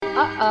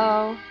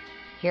Uh-oh.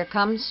 Here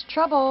comes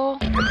trouble.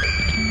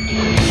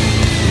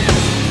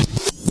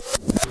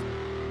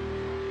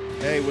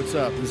 Hey, what's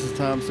up? This is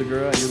Tom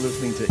Segura, and you're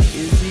listening to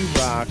Izzy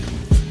Rock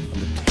on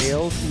the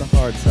Tales from the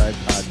Hard Side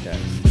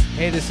podcast.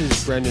 Hey, this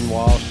is Brendan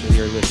Walsh, and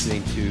you're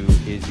listening to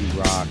Izzy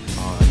Rock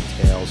on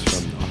Tales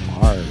from the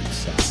Hard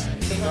Side.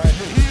 Right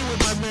here with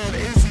my man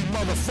Izzy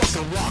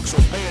motherfucking Rock, so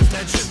pay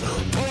attention.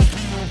 Brought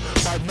to you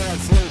by Mad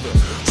Flavor.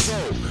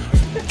 So,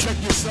 check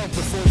yourself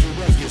before you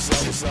wreck yourself.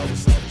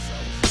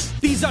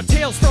 These are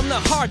tales from the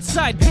hard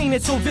side,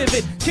 painted so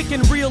vivid,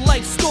 kicking real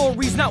life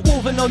stories, not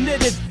woven or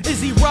knitted.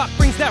 Izzy Rock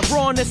brings that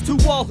rawness to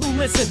all who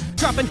listen,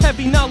 dropping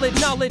heavy knowledge,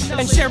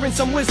 and sharing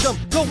some wisdom.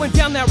 Going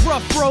down that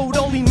rough road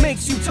only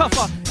makes you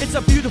tougher. It's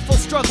a beautiful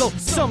struggle,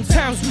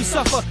 sometimes we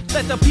suffer.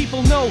 Let the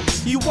people know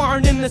you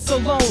aren't in this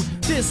alone.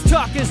 This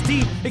talk is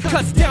deep, it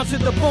cuts down to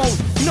the bone.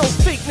 No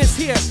fakeness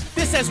here,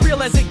 this as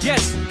real as it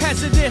gets.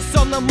 Hazardous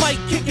on the mic,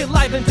 kick it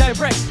live and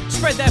direct.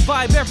 Spread that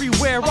vibe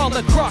everywhere, all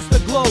across the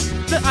globe.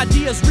 The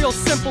idea's real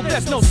simple,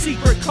 there's no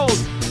secret code.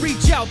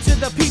 Reach out to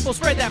the people,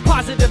 spread that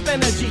positive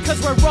energy,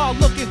 cause we're all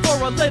looking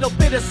for a little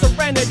bit of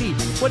serenity.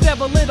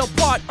 Whatever little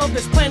part of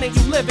this planet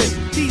you live in,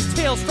 these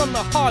tales from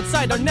the hard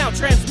side are now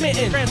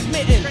transmitting.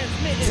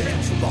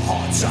 Tales from the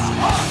hard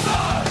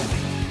side.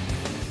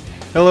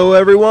 Hello,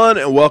 everyone,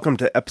 and welcome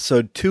to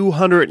episode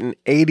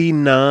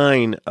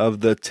 289 of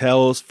the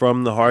Tales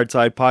from the Hard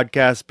Side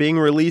podcast, being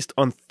released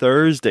on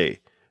Thursday,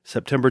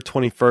 September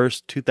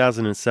 21st,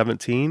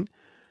 2017.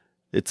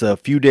 It's a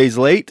few days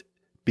late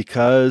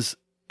because,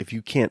 if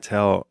you can't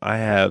tell, I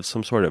have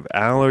some sort of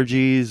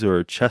allergies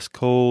or chest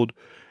cold,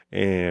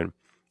 and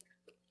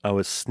I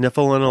was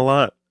sniffling a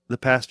lot the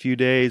past few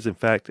days. In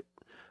fact,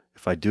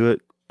 if I do it,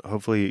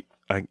 hopefully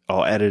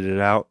I'll edit it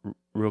out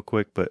real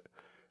quick, but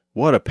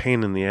what a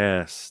pain in the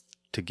ass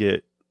to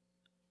get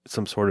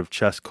some sort of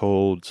chest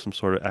cold, some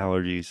sort of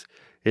allergies.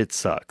 It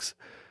sucks.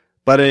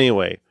 But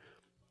anyway,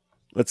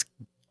 let's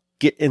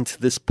get into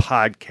this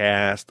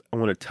podcast. I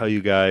want to tell you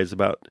guys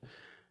about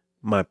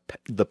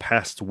the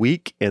past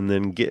week and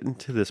then get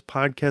into this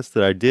podcast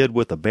that I did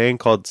with a band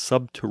called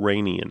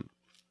Subterranean.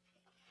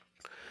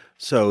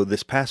 So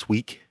this past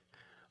week,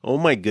 oh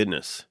my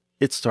goodness,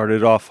 it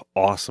started off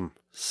awesome.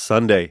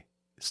 Sunday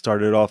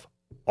started off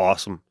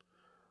awesome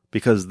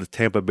because the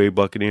Tampa Bay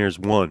Buccaneers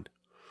won.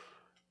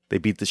 They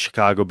beat the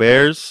Chicago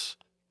Bears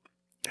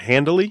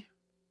handily.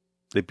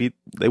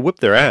 They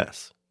whipped their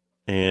ass,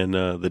 and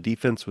the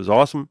defense was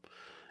awesome.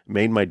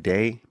 Made my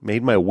day,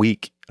 made my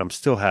week. I'm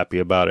still happy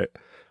about it.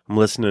 I'm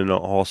listening to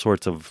all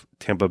sorts of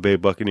Tampa Bay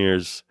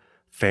Buccaneers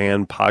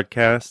fan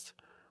podcasts.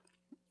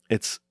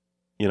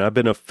 I've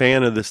been a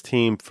fan of this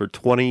team for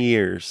 20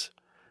 years,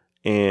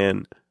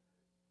 and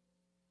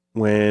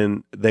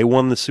when they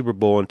won the Super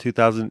Bowl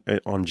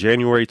on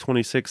January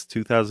 26,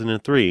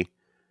 2003,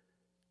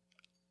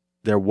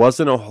 there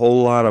wasn't a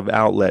whole lot of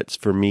outlets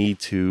for me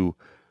to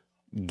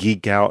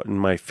geek out in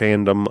my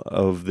fandom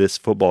of this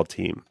football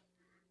team.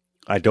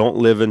 I don't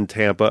live in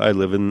Tampa. I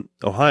live in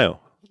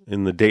Ohio,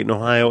 in the Dayton,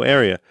 Ohio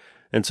area.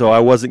 And so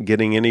I wasn't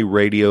getting any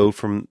radio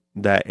from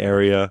that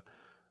area.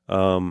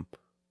 The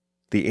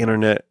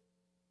internet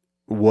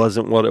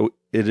wasn't what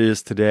it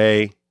is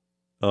today.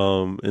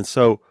 And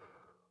so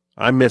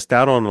I missed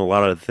out on a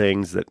lot of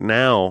things that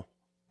now,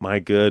 my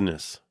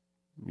goodness,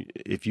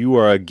 if you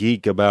are a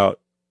geek about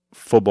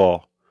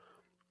football,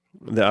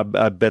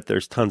 I bet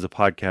there's tons of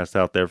podcasts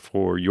out there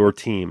for your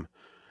team.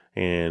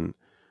 And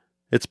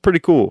it's pretty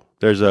cool.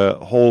 There's a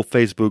whole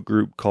Facebook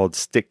group called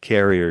Stick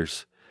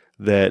Carriers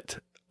that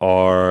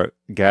are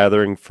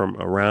gathering from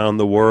around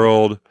the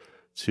world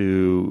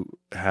to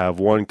have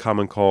one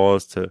common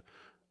cause to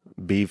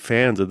be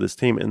fans of this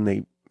team. And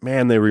they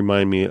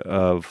remind me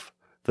of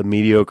the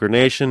Mediocre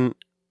Nation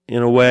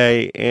in a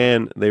way,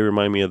 and they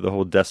remind me of the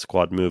whole Death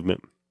Squad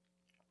movement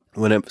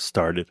when it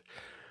started.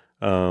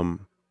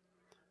 And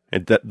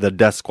the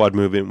Death Squad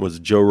movement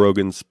was Joe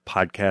Rogan's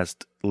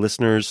podcast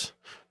listeners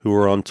who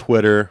were on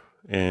Twitter,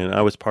 and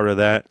I was part of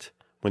that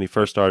when he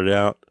first started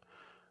out.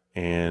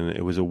 And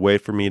it was a way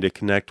for me to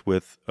connect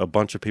with a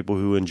bunch of people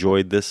who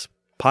enjoyed this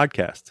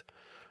podcast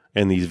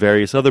and these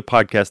various other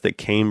podcasts that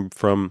came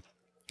from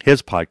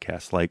his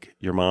podcast, like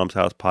Your Mom's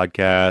House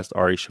podcast,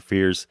 Ari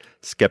Shafir's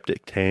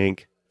Skeptic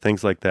Tank,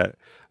 things like that.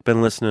 I've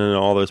been listening to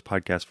all those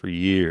podcasts for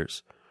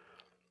years.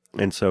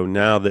 And so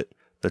now that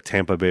the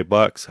Tampa Bay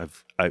Bucs,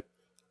 I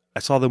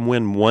saw them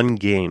win one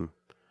game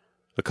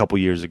a couple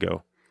years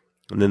ago.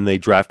 And then they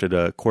drafted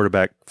a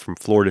quarterback from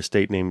Florida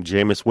State named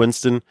Jameis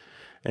Winston.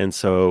 And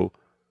so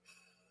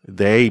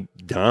they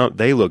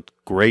looked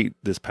great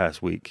this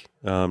past week.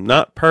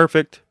 Not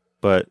perfect,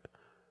 but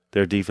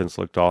their defense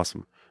looked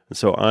awesome. And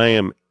so I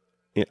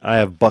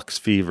have Bucs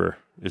fever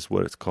is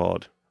what it's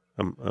called.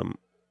 I'm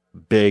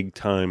big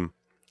time.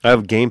 I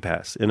have Game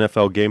Pass,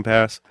 NFL Game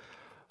Pass.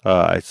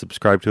 I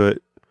subscribe to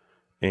it,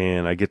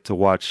 and I get to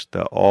watch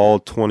the all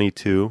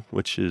 22,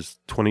 which is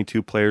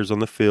 22 players on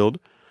the field,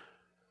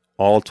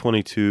 all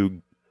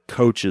 22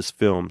 coaches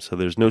film. So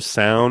there's no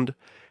sound,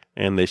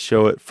 and they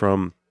show it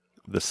from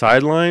the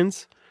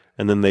sidelines,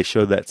 and then they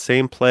show that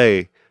same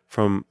play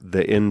from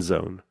the end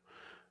zone.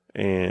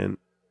 And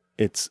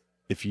it's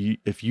if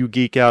you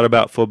geek out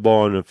about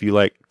football and if you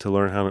like to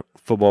learn how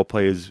football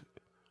players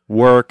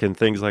work and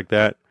things like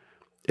that,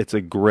 it's a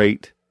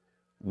great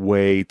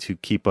way to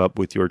keep up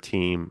with your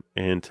team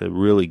and to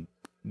really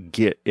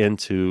get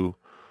into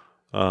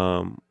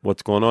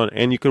what's going on.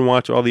 And you can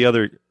watch all the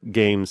other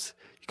games.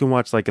 You can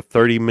watch like a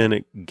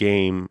 30-minute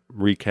game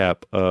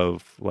recap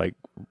of like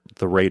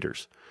the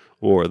Raiders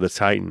or the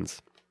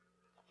Titans.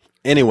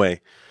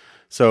 Anyway,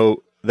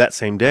 so that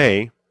same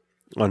day,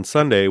 on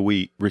Sunday,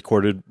 we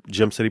recorded,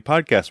 Gem City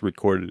Podcast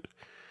recorded.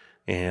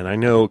 And I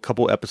know a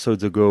couple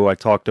episodes ago I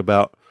talked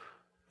about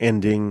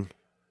ending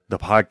the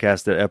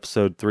podcast at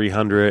episode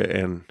 300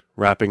 and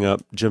wrapping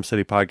up Gem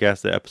City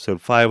Podcast at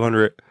episode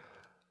 500.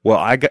 Well,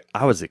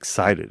 I was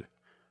excited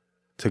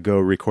to go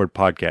record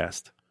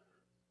podcast.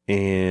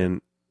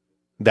 And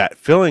that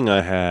feeling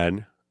I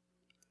had,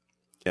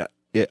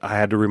 I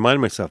had to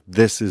remind myself,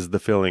 this is the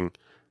feeling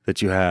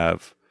that you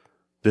have.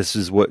 This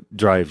is what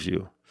drives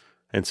you.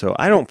 And so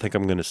I don't think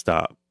I'm going to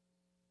stop.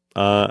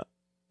 I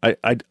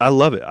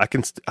love it.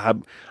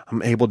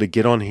 I'm able to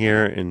get on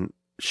here and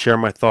share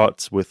my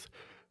thoughts with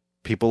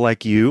people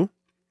like you.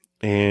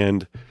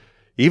 And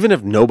even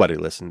if nobody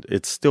listened,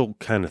 it's still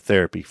kind of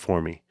therapy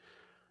for me.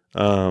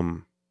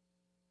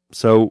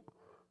 So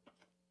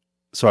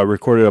I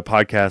recorded a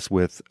podcast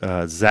with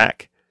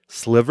Zach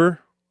Sliver.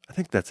 I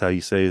think that's how you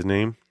say his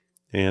name.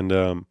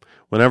 And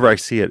whenever I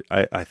see it,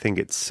 I think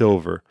it's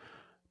Silver,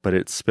 but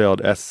it's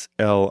spelled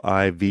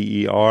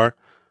Sliver.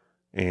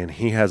 And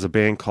he has a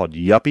band called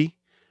Yuppie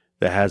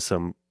that has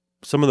some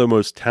of the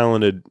most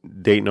talented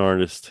Dayton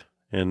artists.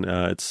 And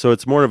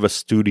it's more of a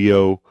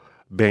studio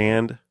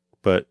band,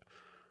 but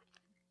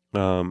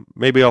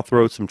maybe I'll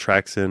throw some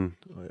tracks in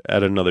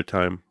at another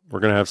time. We're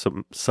going to have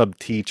some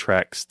Sub-T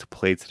tracks to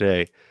play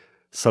today,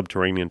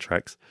 Subterranean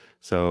tracks.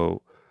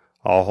 So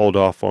I'll hold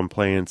off on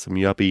playing some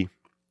Yuppie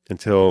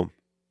until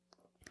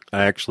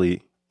I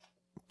actually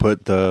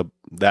put that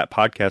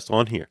podcast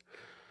on here.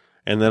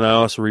 And then I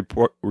also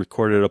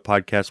recorded a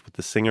podcast with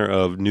the singer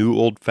of New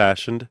Old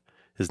Fashioned.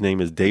 His name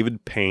is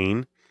David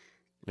Payne,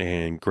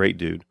 and great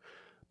dude.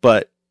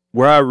 But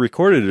where I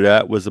recorded it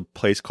at was a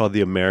place called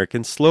the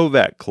American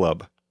Slovak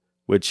Club,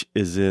 which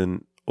is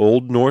in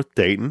Old North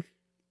Dayton.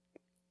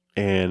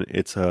 And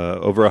it's a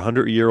over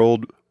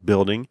 100-year-old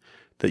building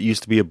that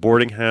used to be a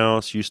boarding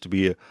house, used to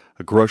be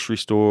a grocery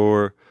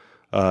store.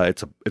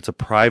 It's a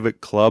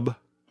private club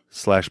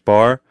 /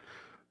 bar,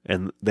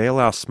 and they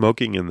allow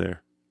smoking in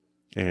there.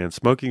 And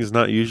smoking is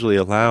not usually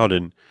allowed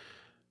in,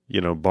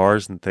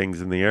 bars and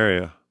things in the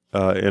area.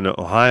 In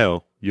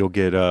Ohio, you'll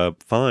get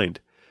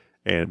fined.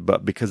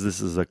 But because this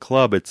is a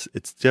club, it's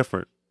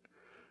different.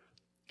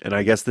 And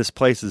I guess this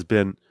place has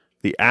been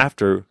the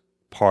after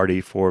party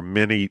for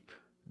many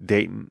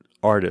Dayton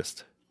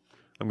artists.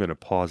 I'm going to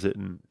pause it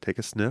and take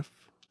a sniff.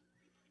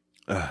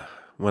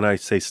 When I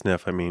say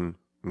sniff, I mean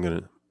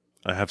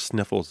I have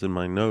sniffles in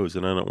my nose,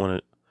 and I don't want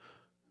it.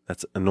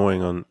 That's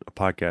annoying on a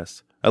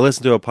podcast. I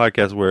listened to a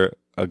podcast where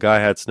a guy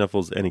had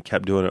sniffles and he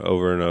kept doing it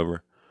over and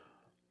over.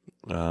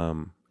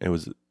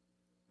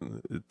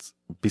 It's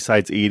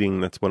besides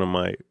eating, that's one of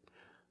my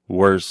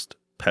worst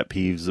pet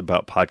peeves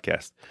about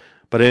podcasts.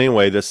 But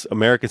anyway, this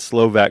American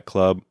Slovak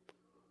Club,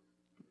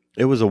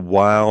 it was a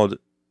wild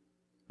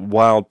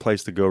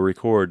place to go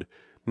record.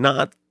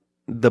 Not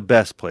the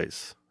best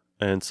place.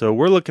 And so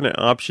we're looking at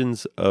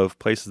options of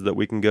places that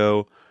we can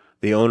go.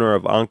 The owner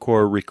of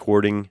Encore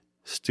Recording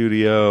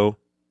Studio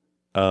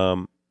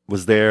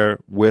was there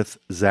with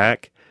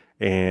Zach,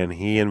 and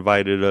he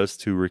invited us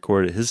to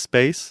record at his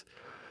space.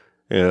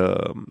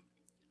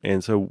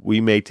 And so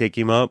we may take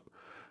him up.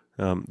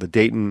 The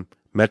Dayton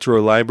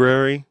Metro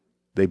Library,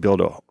 they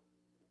built a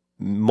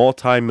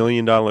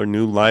multi-million-dollar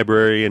new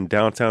library in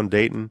downtown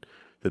Dayton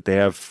that they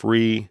have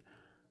free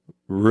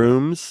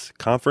rooms,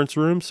 conference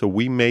rooms, so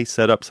we may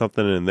set up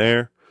something in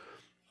there.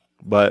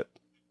 But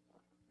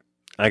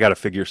I got to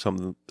figure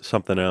something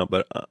out,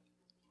 but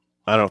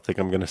I don't think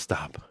I'm going to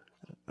stop.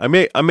 I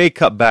may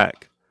cut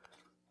back.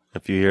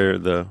 If you hear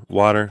the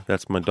water,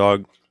 that's my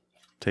dog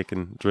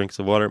taking drinks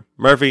of water.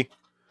 Murphy.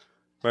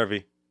 All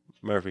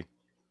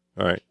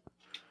right.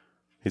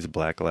 He's a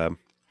black lab.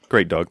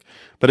 Great dog.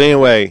 But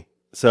anyway,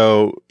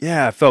 so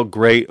yeah, I felt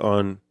great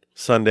on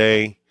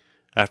Sunday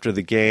after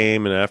the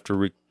game and after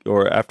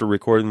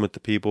recording with the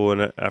people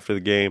and after the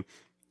game.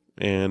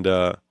 And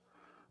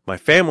my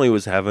family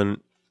was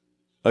having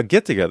a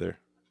get together,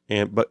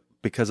 but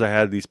because I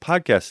had these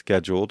podcasts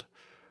scheduled,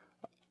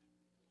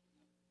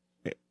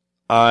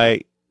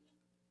 I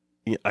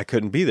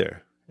couldn't be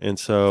there. And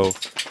so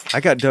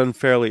I got done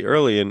fairly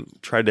early and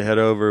tried to head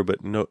over,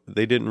 but no,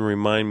 they didn't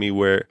remind me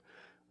where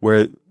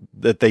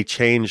that they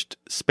changed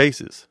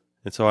spaces.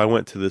 And so I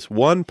went to this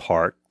one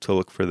park to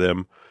look for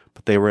them,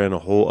 but they were in a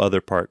whole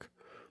other park.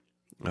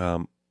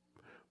 My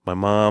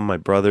mom, my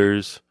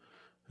brothers,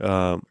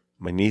 my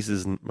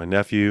nieces, and my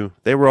nephew,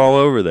 they were all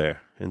over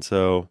there. And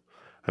so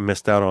I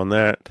missed out on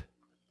that,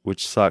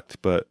 which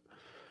sucked. But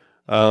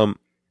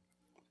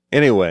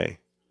anyway,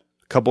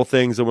 a couple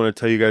things I want to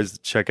tell you guys to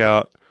check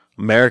out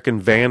American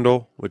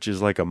Vandal, which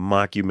is like a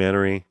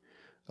mockumentary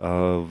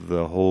of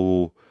the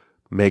whole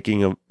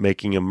making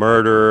a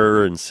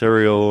murder and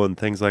serial and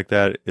things like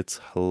that. It's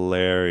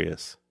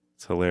hilarious.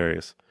 It's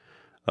hilarious.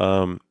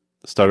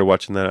 Started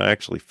watching that. I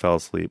actually fell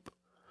asleep.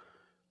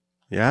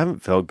 Yeah, I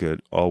haven't felt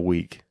good all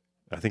week.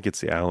 I think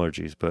it's the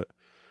allergies, but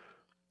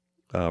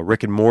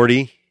Rick and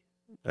Morty,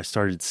 I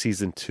started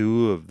season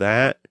 2 of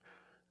that,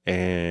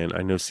 and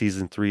I know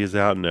season 3 is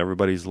out and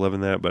everybody's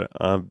loving that, but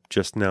I'm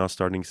just now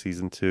starting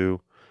season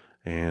 2,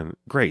 and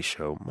great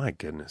show. My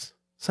goodness.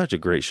 Such a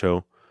great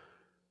show.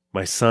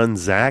 My son,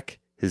 Zach,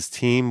 his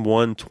team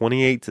won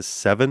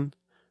 28-7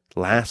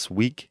 last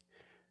week.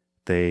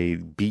 They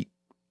beat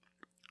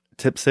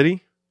Tip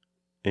City,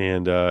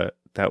 and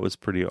that was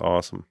pretty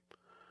awesome.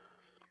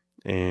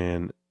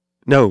 And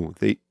no,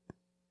 they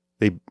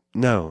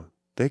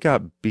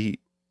got beat.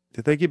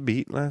 Did they get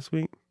beat last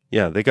week?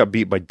 Yeah, they got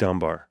beat by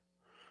Dunbar.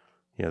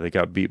 And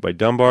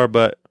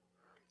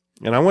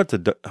I went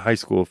to high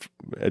school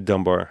at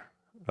Dunbar,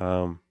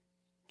 so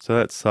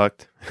that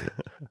sucked.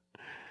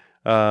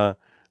 But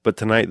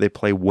tonight they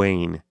play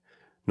Wayne.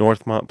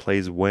 Northmont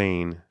plays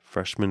Wayne,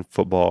 freshman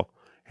football.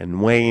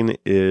 And Wayne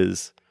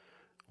is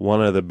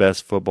one of the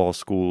best football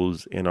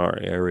schools in our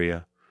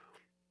area.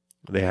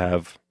 They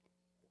have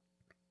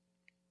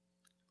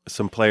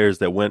some players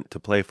that went to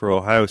play for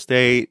Ohio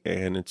State,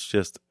 and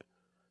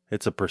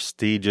it's a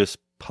prestigious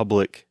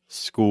public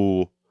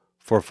school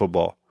for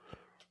football.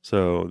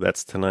 So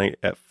that's tonight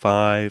at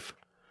 5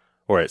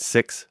 or at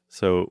 6.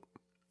 So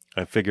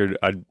I figured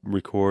I'd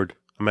record.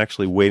 I'm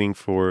actually waiting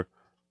for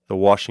the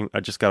washing. I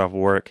just got off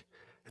work.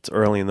 It's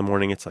early in the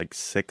morning. It's like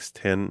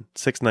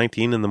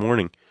 6:19 in the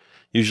morning.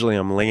 Usually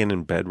I'm laying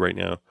in bed right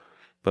now,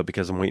 but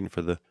because I'm waiting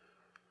for the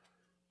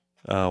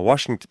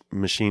washing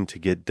machine to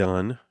get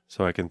done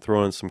so I can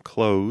throw in some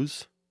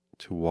clothes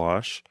to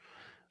wash,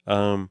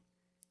 I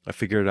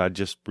figured I'd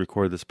just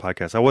record this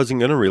podcast. I wasn't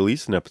going to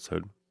release an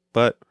episode,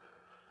 but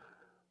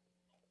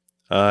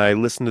I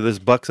listened to this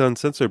Bucs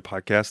Uncensored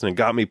podcast, and it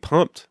got me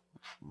pumped.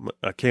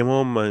 I came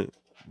home, my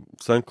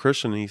son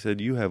Christian, and he said,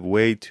 "You have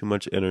way too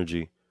much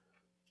energy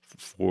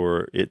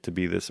for it to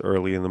be this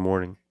early in the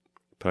morning."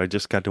 But I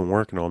just got to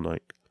working all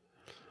night.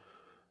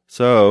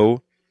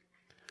 So,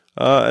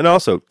 and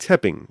also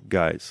tipping,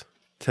 guys.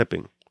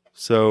 Tipping.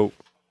 So,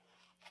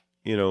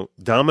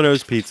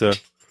 Domino's Pizza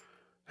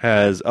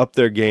has upped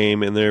their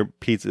game, and their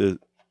pizza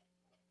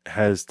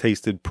has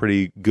tasted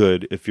pretty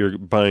good if you're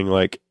buying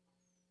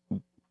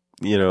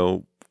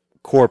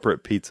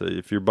corporate pizza.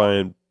 If you're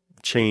buying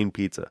chain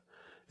pizza,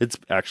 it's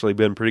actually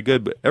been pretty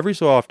good. But every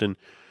so often,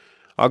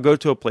 I'll go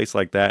to a place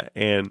like that,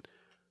 and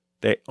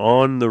they,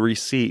 on the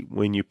receipt,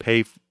 when you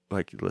pay,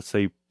 let's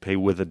say pay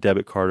with a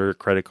debit card or a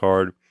credit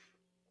card,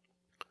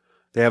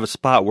 they have a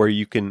spot where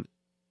you can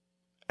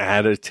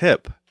add a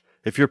tip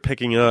if you're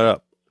picking it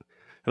up.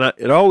 And I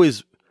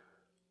always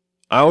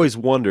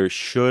wonder,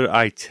 should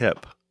I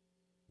tip?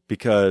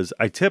 Because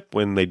I tip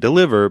when they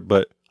deliver,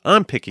 but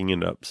I'm picking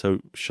it up. So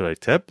should I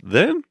tip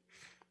then?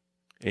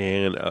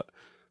 And a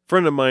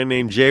friend of mine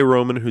named Jay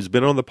Roman, who's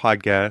been on the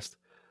podcast,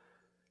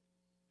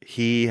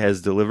 he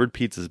has delivered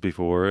pizzas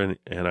before,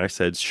 and I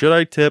said, should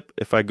I tip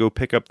if I go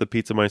pick up the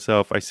pizza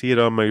myself? I see it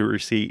on my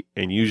receipt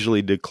and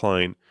usually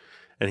decline.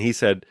 And he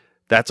said,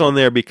 that's on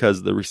there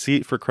because the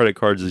receipt for credit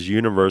cards is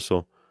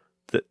universal.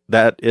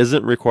 That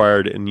isn't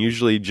required and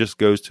usually just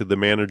goes to the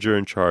manager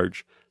in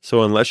charge.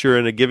 So unless you're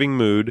in a giving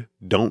mood,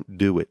 don't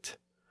do it.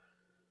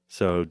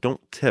 So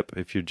don't tip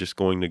if you're just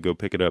going to go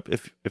pick it up,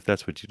 if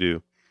that's what you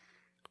do.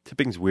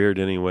 Tipping's weird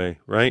anyway,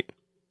 right?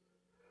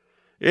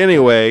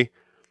 Anyway,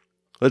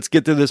 let's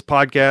get to this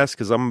podcast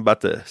because I'm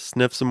about to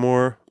sniff some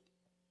more.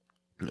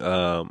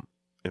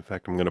 In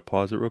fact, I'm going to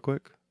pause it real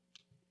quick.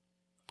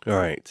 All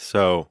right,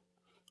 so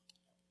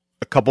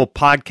a couple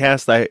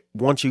podcasts I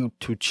want you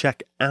to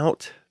check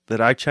out that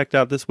I checked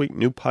out this week.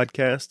 New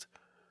podcast.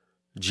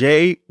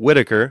 Jay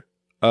Whitaker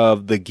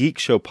of the Geek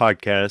Show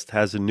podcast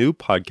has a new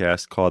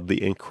podcast called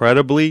The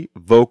Incredibly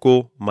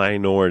Vocal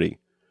Minority.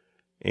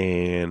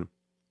 And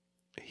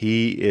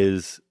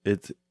it's a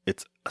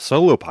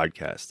solo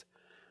podcast.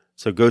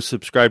 So go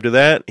subscribe to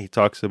that. He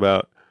talks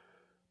about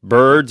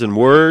birds and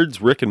words,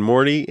 Rick and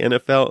Morty,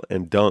 NFL,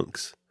 and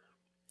dunks.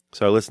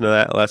 So I listened to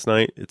that last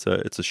night. It's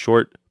a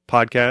short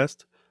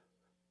podcast,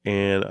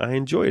 and I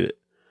enjoyed it.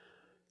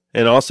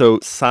 And also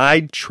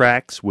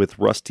Sidetracks with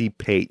Rusty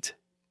Pate,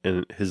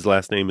 and his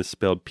last name is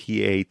spelled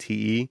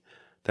Pate.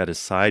 That is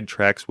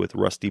Sidetracks with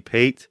Rusty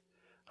Pate.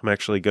 I'm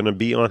actually going to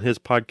be on his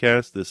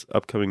podcast this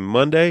upcoming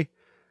Monday,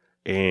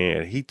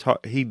 and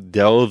he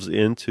delves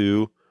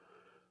into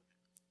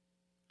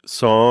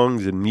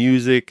songs and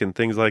music and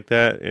things like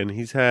that, and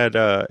he's had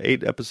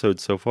 8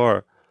 episodes so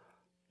far,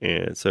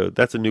 and so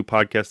that's a new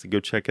podcast to go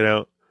check it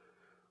out.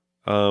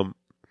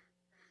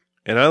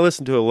 And I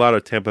listen to a lot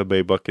of Tampa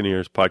Bay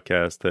Buccaneers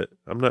podcasts that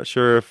I'm not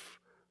sure if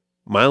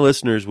my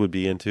listeners would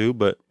be into,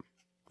 but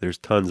there's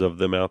tons of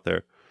them out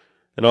there.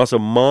 And also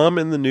Mom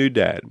and the New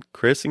Dad.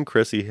 Chris and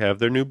Chrissy have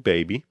their new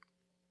baby,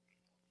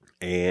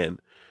 and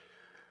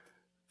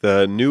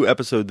the new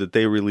episode that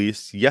they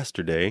released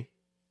yesterday,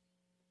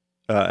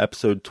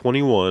 episode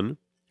 21,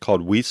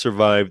 called We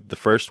Survived the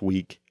First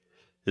Week,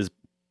 is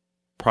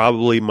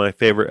probably my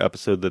favorite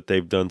episode that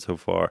they've done so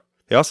far.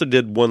 They also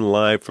did one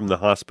live from the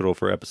hospital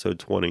for episode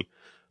 20.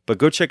 But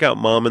go check out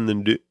Mom and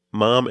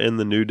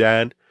the New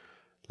Dad.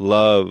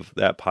 Love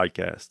that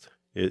podcast.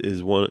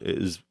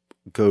 It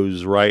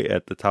goes right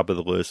at the top of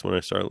the list when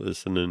I start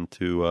listening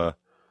to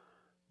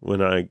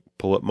when I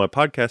pull up my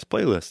podcast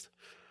playlist.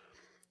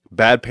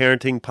 Bad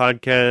Parenting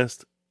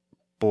Podcast.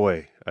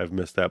 Boy, I've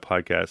missed that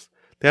podcast.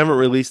 They haven't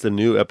released a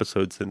new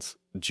episode since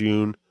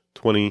June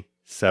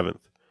 27th.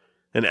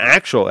 An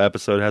actual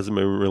episode hasn't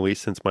been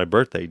released since my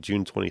birthday,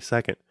 June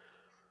 22nd.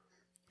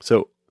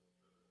 So,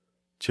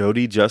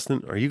 Jody,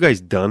 Justin, are you guys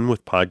done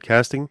with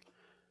podcasting?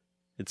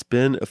 It's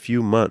been a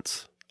few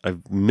months.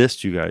 I've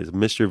missed you guys.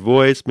 Missed your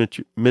voice,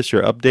 missed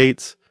your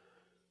updates.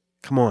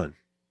 Come on.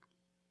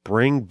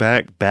 Bring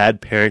back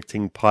Bad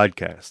Parenting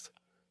Podcast.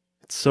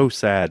 It's so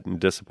sad and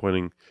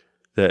disappointing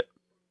that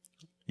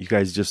you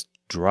guys just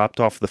dropped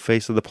off the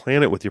face of the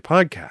planet with your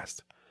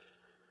podcast.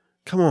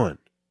 Come on.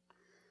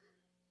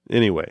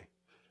 Anyway.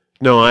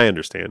 No, I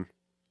understand.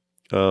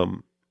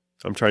 I'm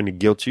trying to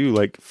guilt you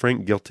like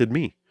Frank guilted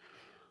me.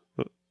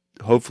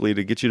 Hopefully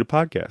to get you to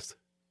podcast.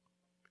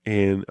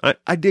 And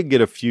I did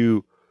get a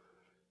few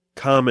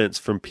comments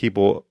from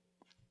people,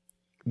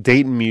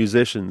 Dayton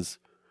musicians,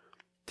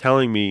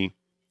 telling me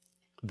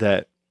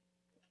that,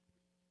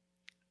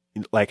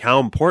 like, how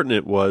important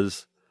it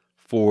was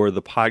for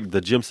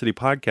the Gym City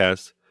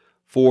podcast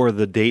for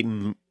the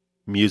Dayton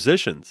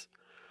musicians.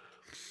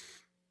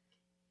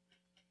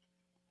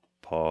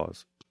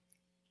 Pause.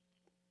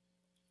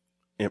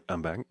 Yep,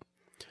 I'm back.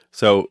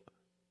 So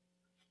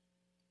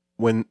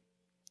when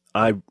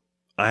I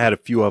had a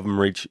few of them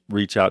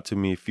reach out to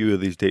me, a few of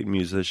these Dayton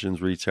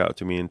musicians reach out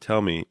to me and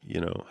tell me,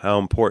 how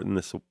important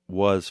this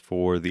was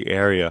for the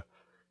area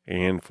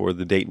and for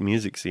the Dayton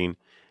music scene.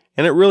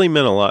 And it really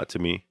meant a lot to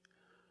me.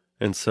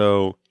 And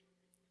so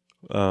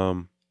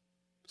I'm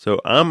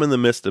in the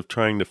midst of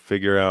trying to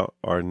figure out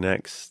our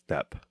next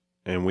step.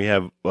 And we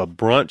have a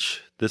brunch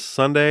this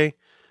Sunday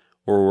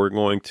where we're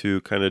going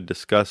to kind of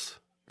discuss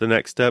the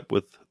next step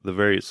with the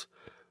various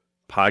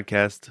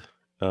podcast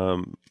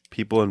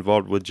people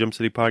involved with Gym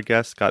City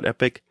Podcast, Scott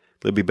Epic,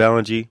 Libby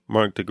Ballingy,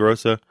 Mark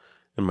DeGrossa,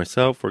 and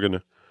myself. We're going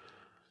to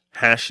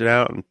hash it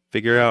out and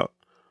figure out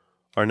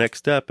our next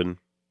step and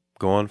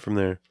go on from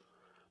there.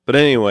 But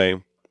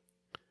anyway,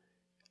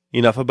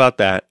 enough about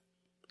that.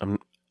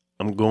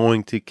 I'm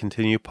going to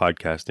continue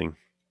podcasting.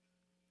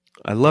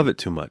 I love it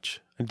too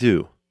much. I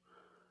do.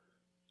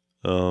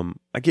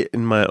 I get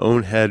in my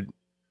own head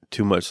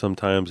too much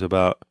sometimes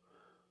about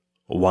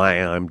why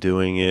I'm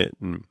doing it,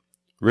 and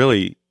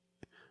really,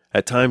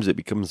 at times it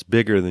becomes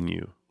bigger than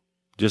you.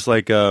 Just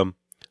like the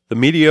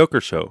Mediocre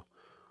Show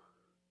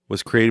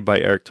was created by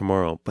Eric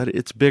Tomorrow, but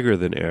it's bigger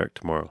than Eric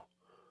Tomorrow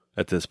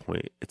at this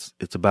point.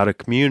 It's about a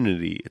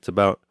community. It's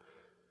about,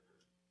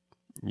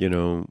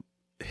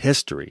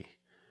 history.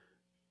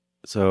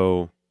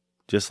 So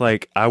just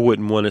like I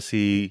wouldn't want to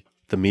see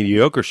the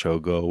Mediocre Show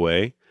go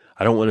away,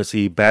 I don't want to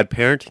see Bad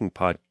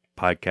Parenting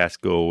Podcast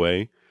go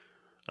away.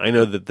 I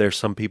know that there's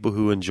some people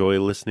who enjoy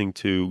listening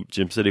to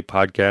Gym City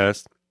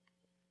Podcast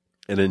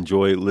and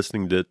enjoy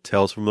listening to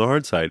Tales from the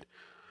Hard Side.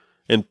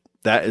 And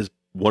that is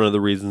one of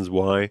the reasons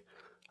why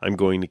I'm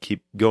going to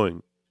keep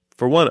going.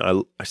 For one,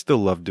 I still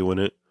love doing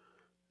it,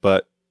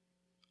 but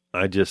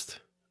I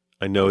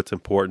know it's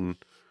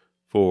important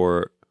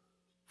for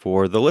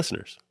the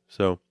listeners.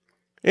 So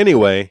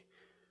anyway,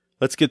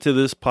 let's get to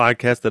this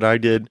podcast that I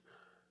did.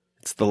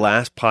 It's the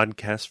last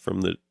podcast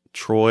from the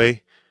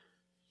Troy.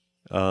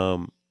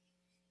 Oh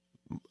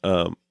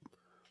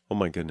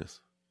my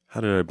goodness.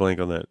 How did I blank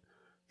on that?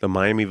 The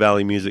Miami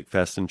Valley Music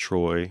Fest in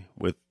Troy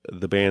with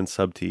the band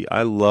Subterranean.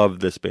 I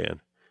love this band.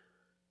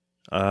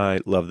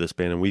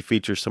 And we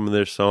feature some of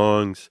their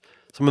songs.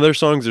 Some of their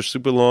songs are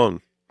super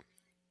long.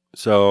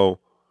 So,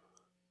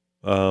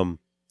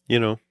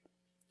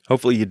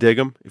 hopefully you dig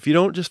them. If you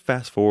don't, just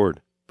fast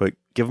forward, but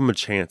give them a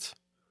chance.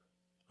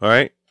 All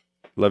right?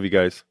 Love you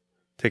guys.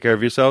 Take care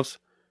of yourselves.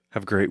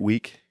 Have a great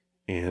week.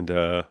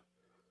 And,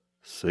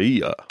 see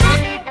ya.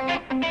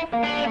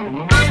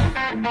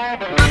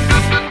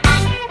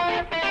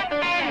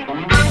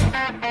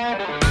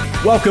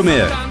 Welcome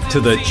in to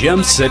the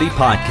Gym City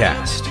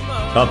Podcast,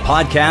 a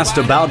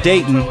podcast about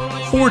Dayton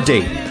for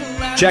Dayton.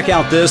 Check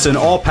out this and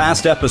all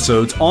past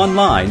episodes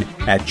online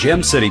at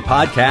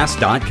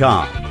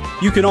gymcitypodcast.com.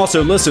 You can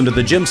also listen to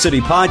the Gym City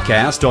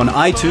Podcast on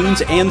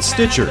iTunes and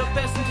Stitcher.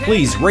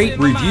 Please rate,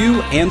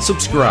 review, and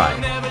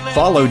subscribe.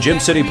 Follow Gym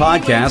City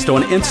Podcast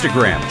on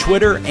Instagram,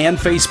 Twitter, and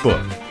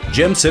Facebook.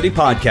 Gym City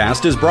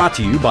Podcast is brought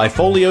to you by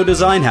Folio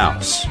Design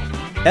House,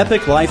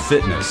 Epic Life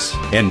Fitness,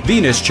 and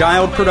Venus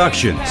Child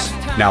Productions.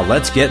 Now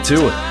let's get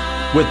to it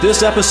with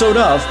this episode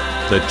of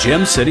the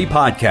Gym City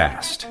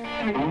Podcast.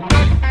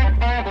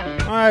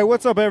 All right,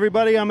 what's up,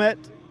 everybody? I'm at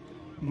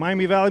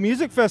Miami Valley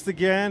Music Fest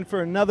again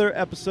for another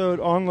episode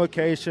on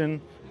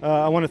location.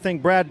 I want to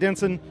thank Brad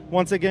Denson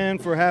once again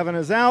for having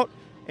us out.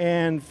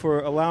 and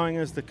for allowing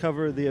us to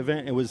cover the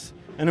event. It was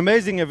an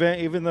amazing event,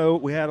 even though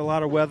we had a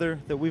lot of weather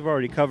that we've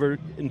already covered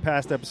in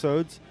past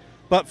episodes.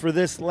 But for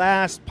this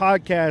last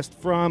podcast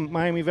from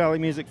Miami Valley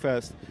Music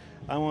Fest,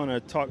 I want to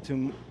talk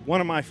to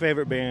one of my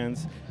favorite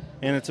bands,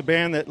 and it's a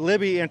band that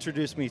Libby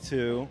introduced me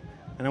to,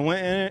 and I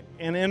went in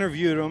and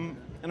interviewed them,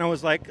 and I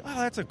was like, oh,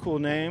 that's a cool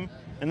name.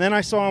 And then I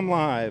saw them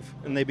live,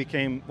 and they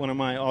became one of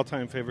my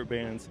all-time favorite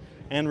bands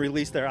and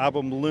released their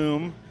album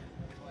Loom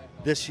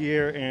this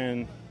year,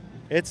 and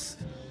it's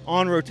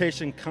on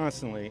rotation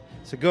constantly.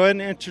 So go ahead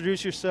and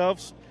introduce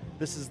yourselves.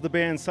 This is the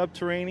band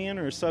Subterranean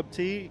or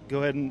Sub-T.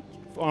 Go ahead and,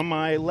 on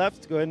my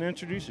left, go ahead and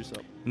introduce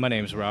yourself. My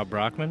name's Rob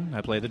Brockman. I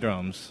play the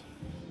drums.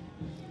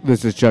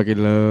 This is Chucky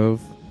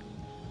Love.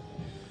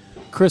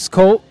 Chris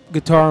Colt,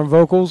 guitar and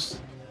vocals.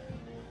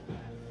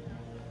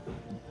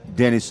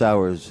 Danny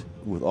Sowers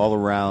with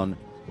all-around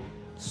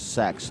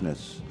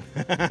saxness.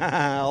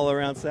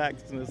 All-around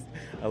saxness.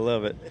 I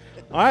love it.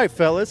 All right,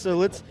 fellas, so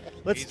let's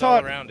He's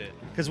talk. all around it.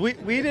 Because we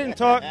didn't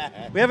talk,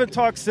 we haven't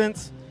talked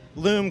since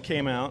Loom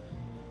came out.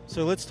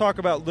 So let's talk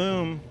about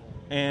Loom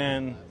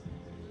and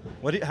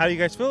how do you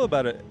guys feel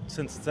about it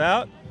since it's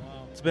out?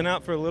 It's been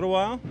out for a little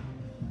while.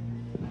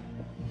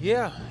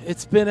 Yeah,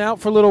 it's been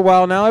out for a little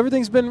while now.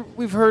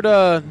 We've heard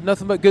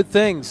nothing but good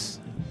things.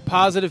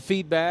 Positive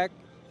feedback.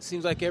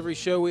 Seems like every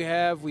show we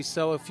have, we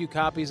sell a few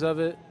copies of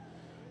it.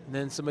 And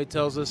then somebody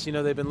tells us,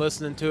 they've been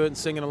listening to it and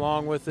singing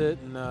along with it.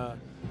 And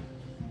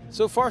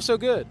so far, so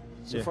good.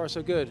 So far,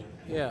 so good.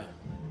 Yeah.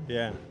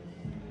 Yeah.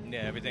 Yeah,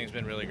 everything's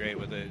been really great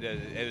with it.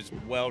 It was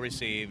well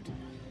received.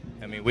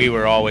 I mean, we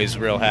were always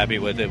real happy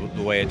with it,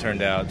 the way it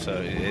turned out.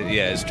 So,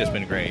 it's just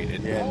been great.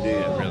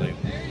 Really.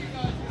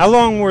 How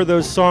long were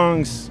those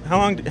songs? How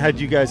long had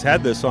you guys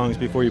had those songs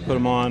before you put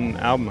them on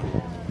album?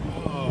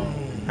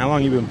 How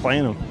long you been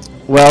playing them?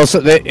 Well, so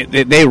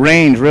they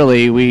range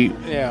really.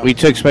 We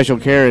took special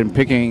care in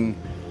picking.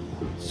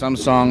 Some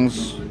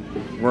songs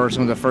were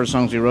some of the first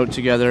songs we wrote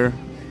together,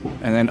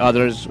 and then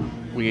others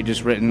we had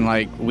just written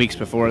like weeks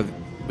before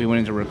we went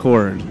into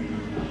record.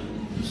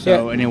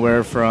 So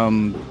anywhere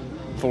from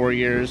 4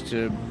 years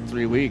to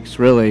 3 weeks,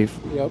 really,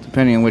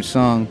 depending on which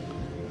song.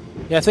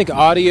 Yeah, I think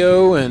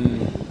Audio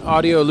and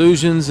Audio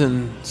Illusions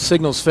and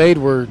Signals Fade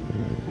were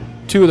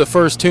two of the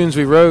first tunes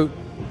we wrote.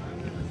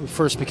 We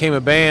first became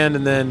a band,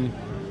 and then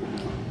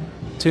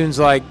tunes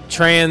like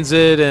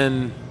Transit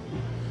and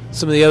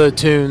some of the other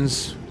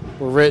tunes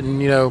were written,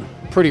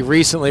 pretty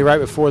recently, right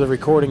before the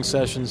recording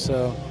session.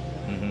 So,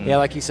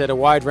 like you said, a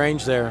wide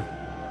range there.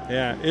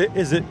 Yeah,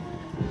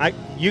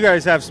 you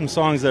guys have some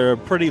songs that are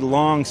pretty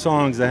long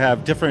songs that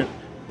have different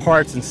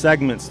parts and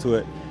segments to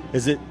it.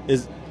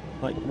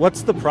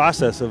 What's the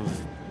process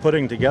of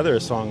putting together a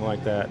song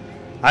like that?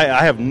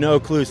 I have no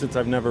clue since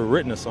I've never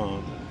written a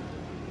song.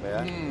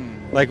 Yeah.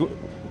 Like,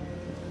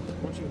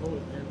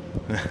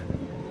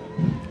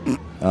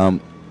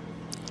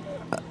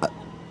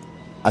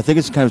 I think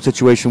it's kind of a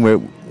situation where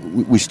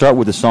we start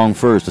with the song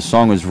first. The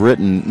song is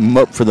written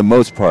for the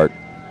most part,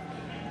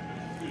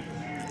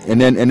 and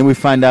then we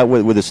find out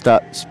where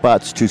the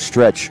spots to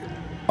stretch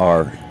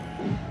are.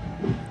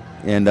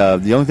 And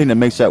the only thing that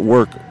makes that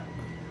work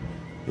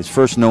is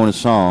first knowing a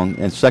song,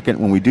 and second,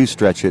 when we do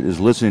stretch it, is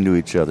listening to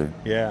each other.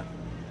 Yeah.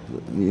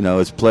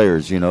 As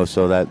players,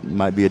 so that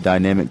might be a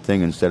dynamic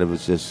thing instead of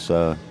us just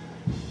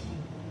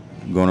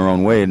going our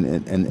own way,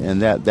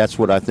 and that's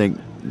what I think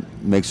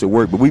makes it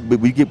work. But we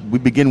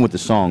begin with the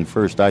song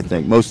first, I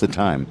think, most of the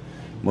time.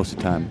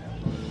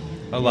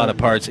 A lot of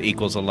parts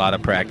equals a lot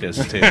of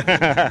practice, too.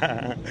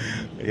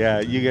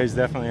 Yeah, you guys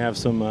definitely have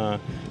some,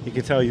 you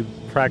can tell you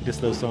practice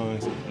those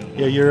songs.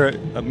 Yeah, you're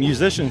a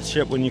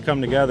musicianship when you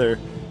come together.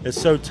 It's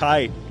so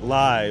tight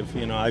live.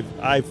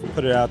 I've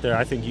put it out there.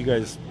 I think you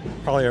guys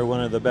probably are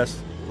one of the best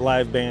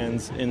live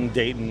bands in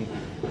Dayton,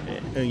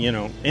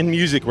 in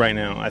music right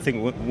now. I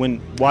think when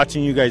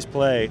watching you guys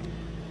play,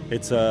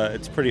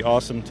 it's pretty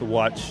awesome to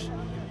watch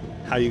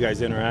how you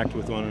guys interact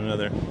with one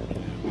another.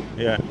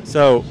 Yeah.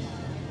 So,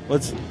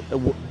 what's it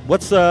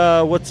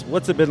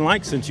been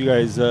like since you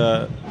guys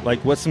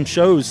what's some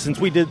shows since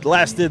we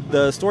last did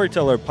the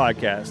Storyteller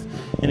podcast?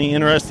 Any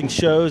interesting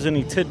shows?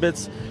 Any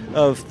tidbits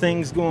of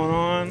things going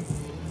on?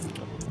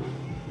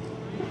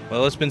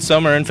 Well, it's been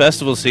summer and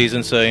festival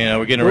season, so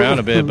we're getting around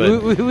a bit.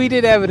 But we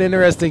did have an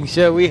interesting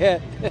show. We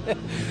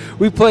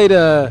played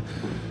a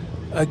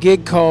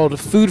gig called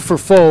Food for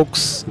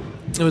Folks.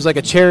 It was like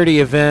a charity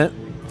event.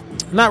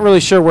 Not really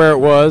sure where it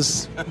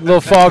was. A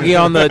little foggy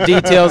on the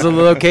details of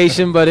the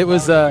location, but it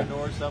was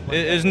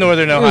it's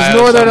Northern Ohio. It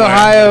was Northern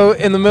Ohio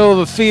in the middle of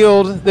a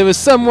field. There was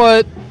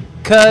somewhat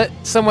cut,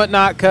 somewhat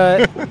not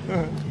cut.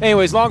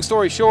 Anyways, long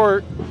story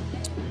short,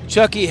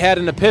 Chucky had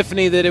an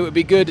epiphany that it would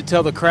be good to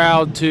tell the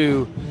crowd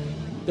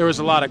there was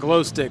a lot of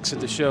glow sticks at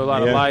the show, a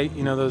lot of light,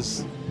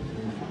 those.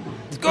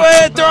 Go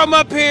ahead, throw them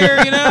up here,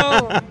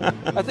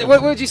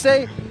 What would you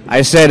say?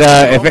 I said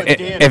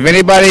if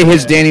anybody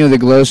hits Danny with a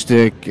glow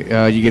stick,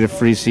 you get a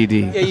free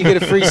CD. Yeah, you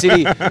get a free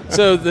CD.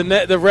 So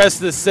the rest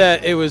of the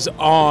set, it was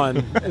on.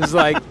 It was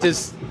like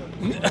just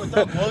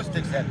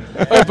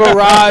A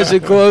barrage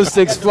of glow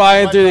sticks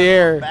flying through the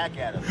air.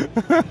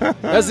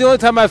 That's the only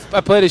time I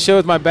played a show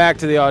with my back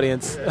to the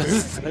audience.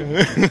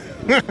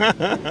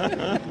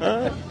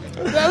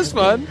 That was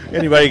fun.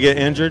 Anybody get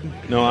injured?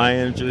 No eye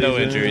injuries? No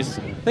injuries.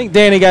 I think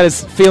Danny got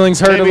his feelings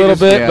hurt Maybe a little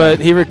just- bit, yeah. but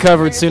he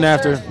recovered soon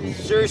after.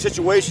 Serious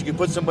situation, you can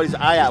put somebody's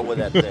eye out with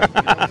that thing.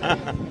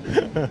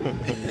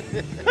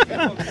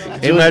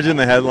 Can you imagine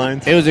the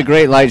headlines? It was a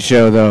great light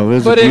show, though. It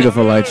was But a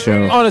beautiful light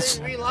show. On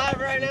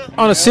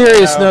a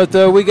serious note,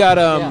 though, we got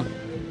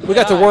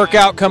the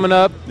workout coming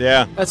up.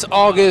 Yeah. That's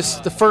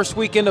August. The first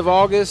weekend of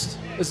August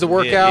is the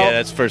workout. Yeah,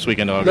 that's first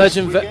weekend of August.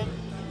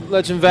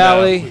 Legend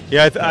Valley.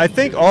 Yeah, I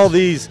think all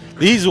these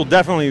will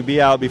definitely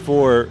be out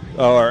before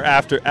or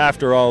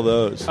after all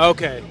those.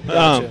 Okay.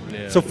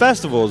 Gotcha. So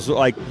festivals,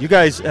 like you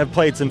guys have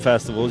played some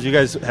festivals. You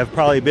guys have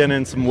probably been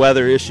in some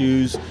weather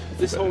issues.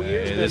 This whole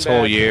year. This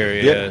whole year,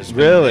 yeah.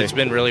 It's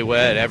been really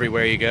wet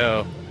everywhere you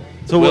go.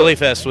 So Willie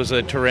Fest was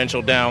a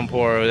torrential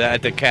downpour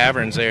at the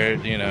caverns there,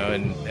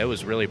 and it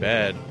was really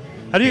bad.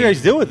 How do you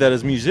guys deal with that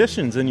as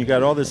musicians? And you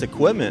got all this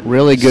equipment.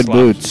 Really good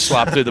boots.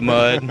 Slop through the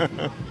mud.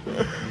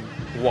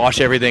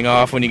 Wash everything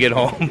off when you get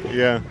home.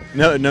 Yeah.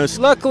 No.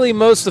 Luckily,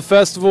 most of the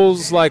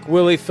festivals like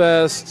Willie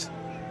Fest,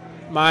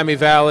 Miami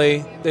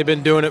Valley, they've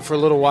been doing it for a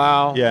little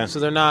while. Yeah. So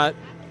they're not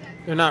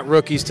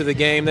rookies to the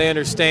game. They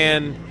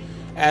understand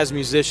as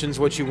musicians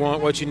what you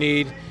want, what you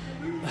need.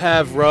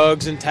 Have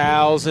rugs and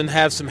towels and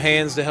have some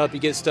hands to help you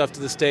get stuff to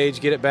the stage,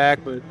 get it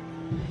back. But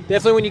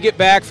definitely when you get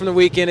back from the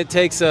weekend, it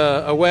takes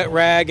a wet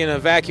rag and a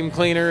vacuum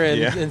cleaner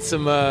and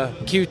some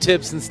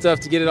Q-tips and stuff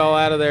to get it all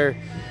out of there.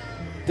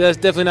 That's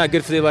definitely not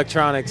good for the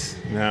electronics.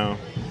 No.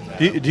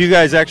 Do you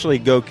guys actually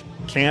go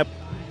camp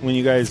when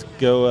you guys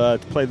go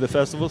to play the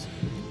festivals?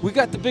 We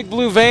got the big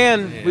blue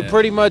van. We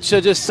pretty much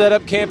just set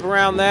up camp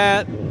around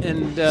that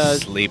and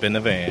sleep in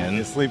the van.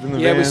 You sleep in the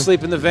van? Yeah, we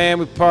sleep in the van.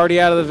 We party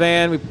out of the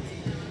van. We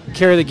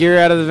carry the gear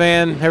out of the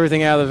van.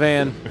 Everything out of the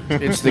van.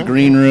 It's the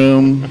green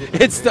room.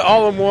 It's the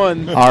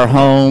all-in-one. Our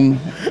home.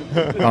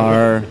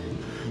 Our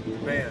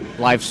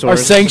life source.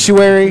 Our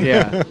sanctuary.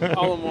 Yeah.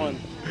 All in one.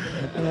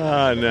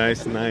 Ah,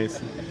 nice.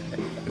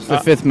 It's the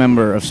fifth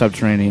member of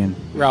Subterranean.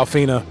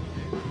 Ralphina.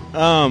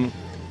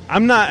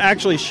 I'm not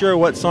actually sure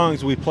what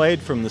songs we played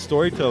from the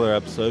Storyteller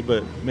episode,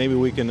 but maybe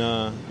we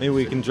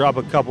can drop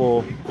a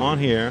couple on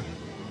here.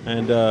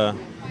 And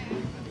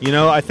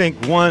I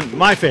think one of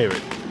my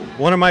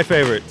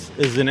favorites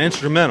is an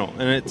instrumental,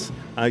 and it's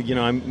I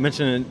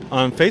mentioned it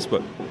on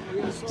Facebook.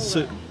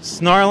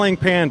 Snarling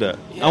Panda.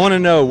 I want to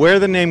know where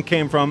the name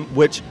came from,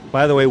 which,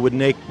 by the way, would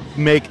make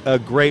a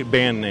great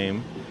band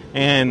name,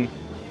 and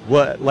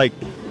what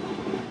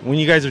when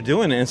you guys are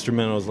doing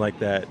instrumentals like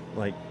that,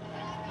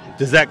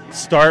 does that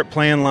start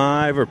playing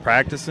live or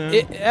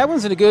practicing? That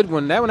one's a good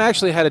one. That one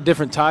actually had a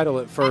different title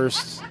at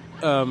first.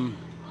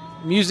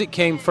 Music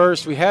came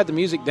first. We had the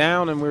music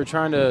down, and we were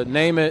trying to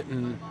name it.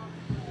 And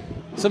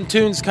some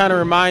tunes kind of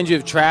remind you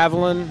of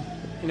traveling,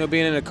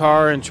 being in a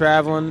car and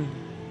traveling.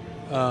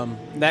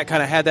 That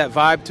kind of had that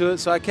vibe to it.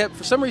 So I kept,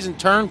 for some reason,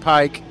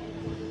 Turnpike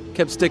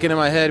kept sticking in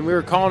my head. And we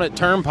were calling it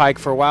Turnpike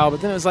for a while,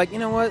 but then it was like, you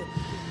know what?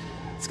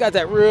 It's got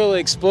that really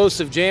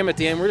explosive jam at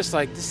the end. We're just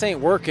like, this ain't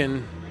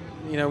working.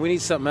 We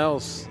need something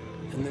else.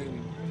 And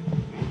then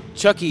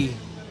Chucky,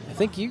 I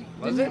think you...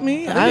 Was it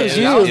me? I was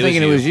you. I was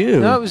thinking it was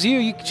you. No, it was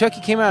you. Chucky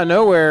came out of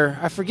nowhere.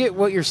 I forget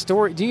what your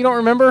story... You don't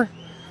remember?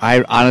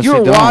 I honestly don't. You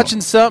were don't.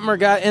 watching something or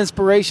got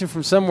inspiration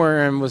from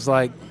somewhere and was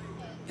like,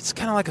 it's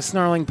kind of like a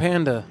snarling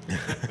panda.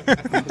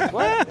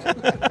 What?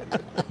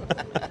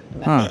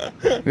 Huh.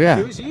 Yeah.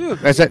 It was you.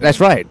 That's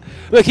right.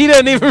 Look, he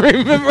doesn't even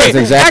remember. That's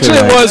exactly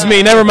Actually, right. it was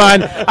me. Never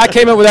mind. I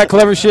came up with that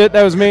clever shit.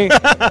 That was me.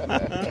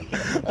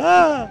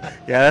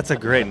 Yeah, that's a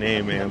great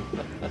name, man.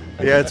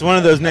 Yeah, it's one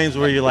of those names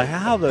where you're like,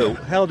 how the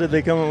hell did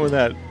they come up with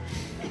that?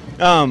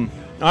 All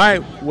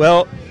right,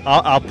 well,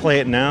 I'll play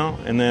it now,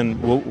 and then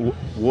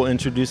we'll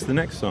introduce the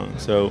next song.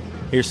 So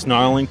here's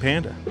Snarling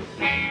Panda.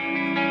 Snarling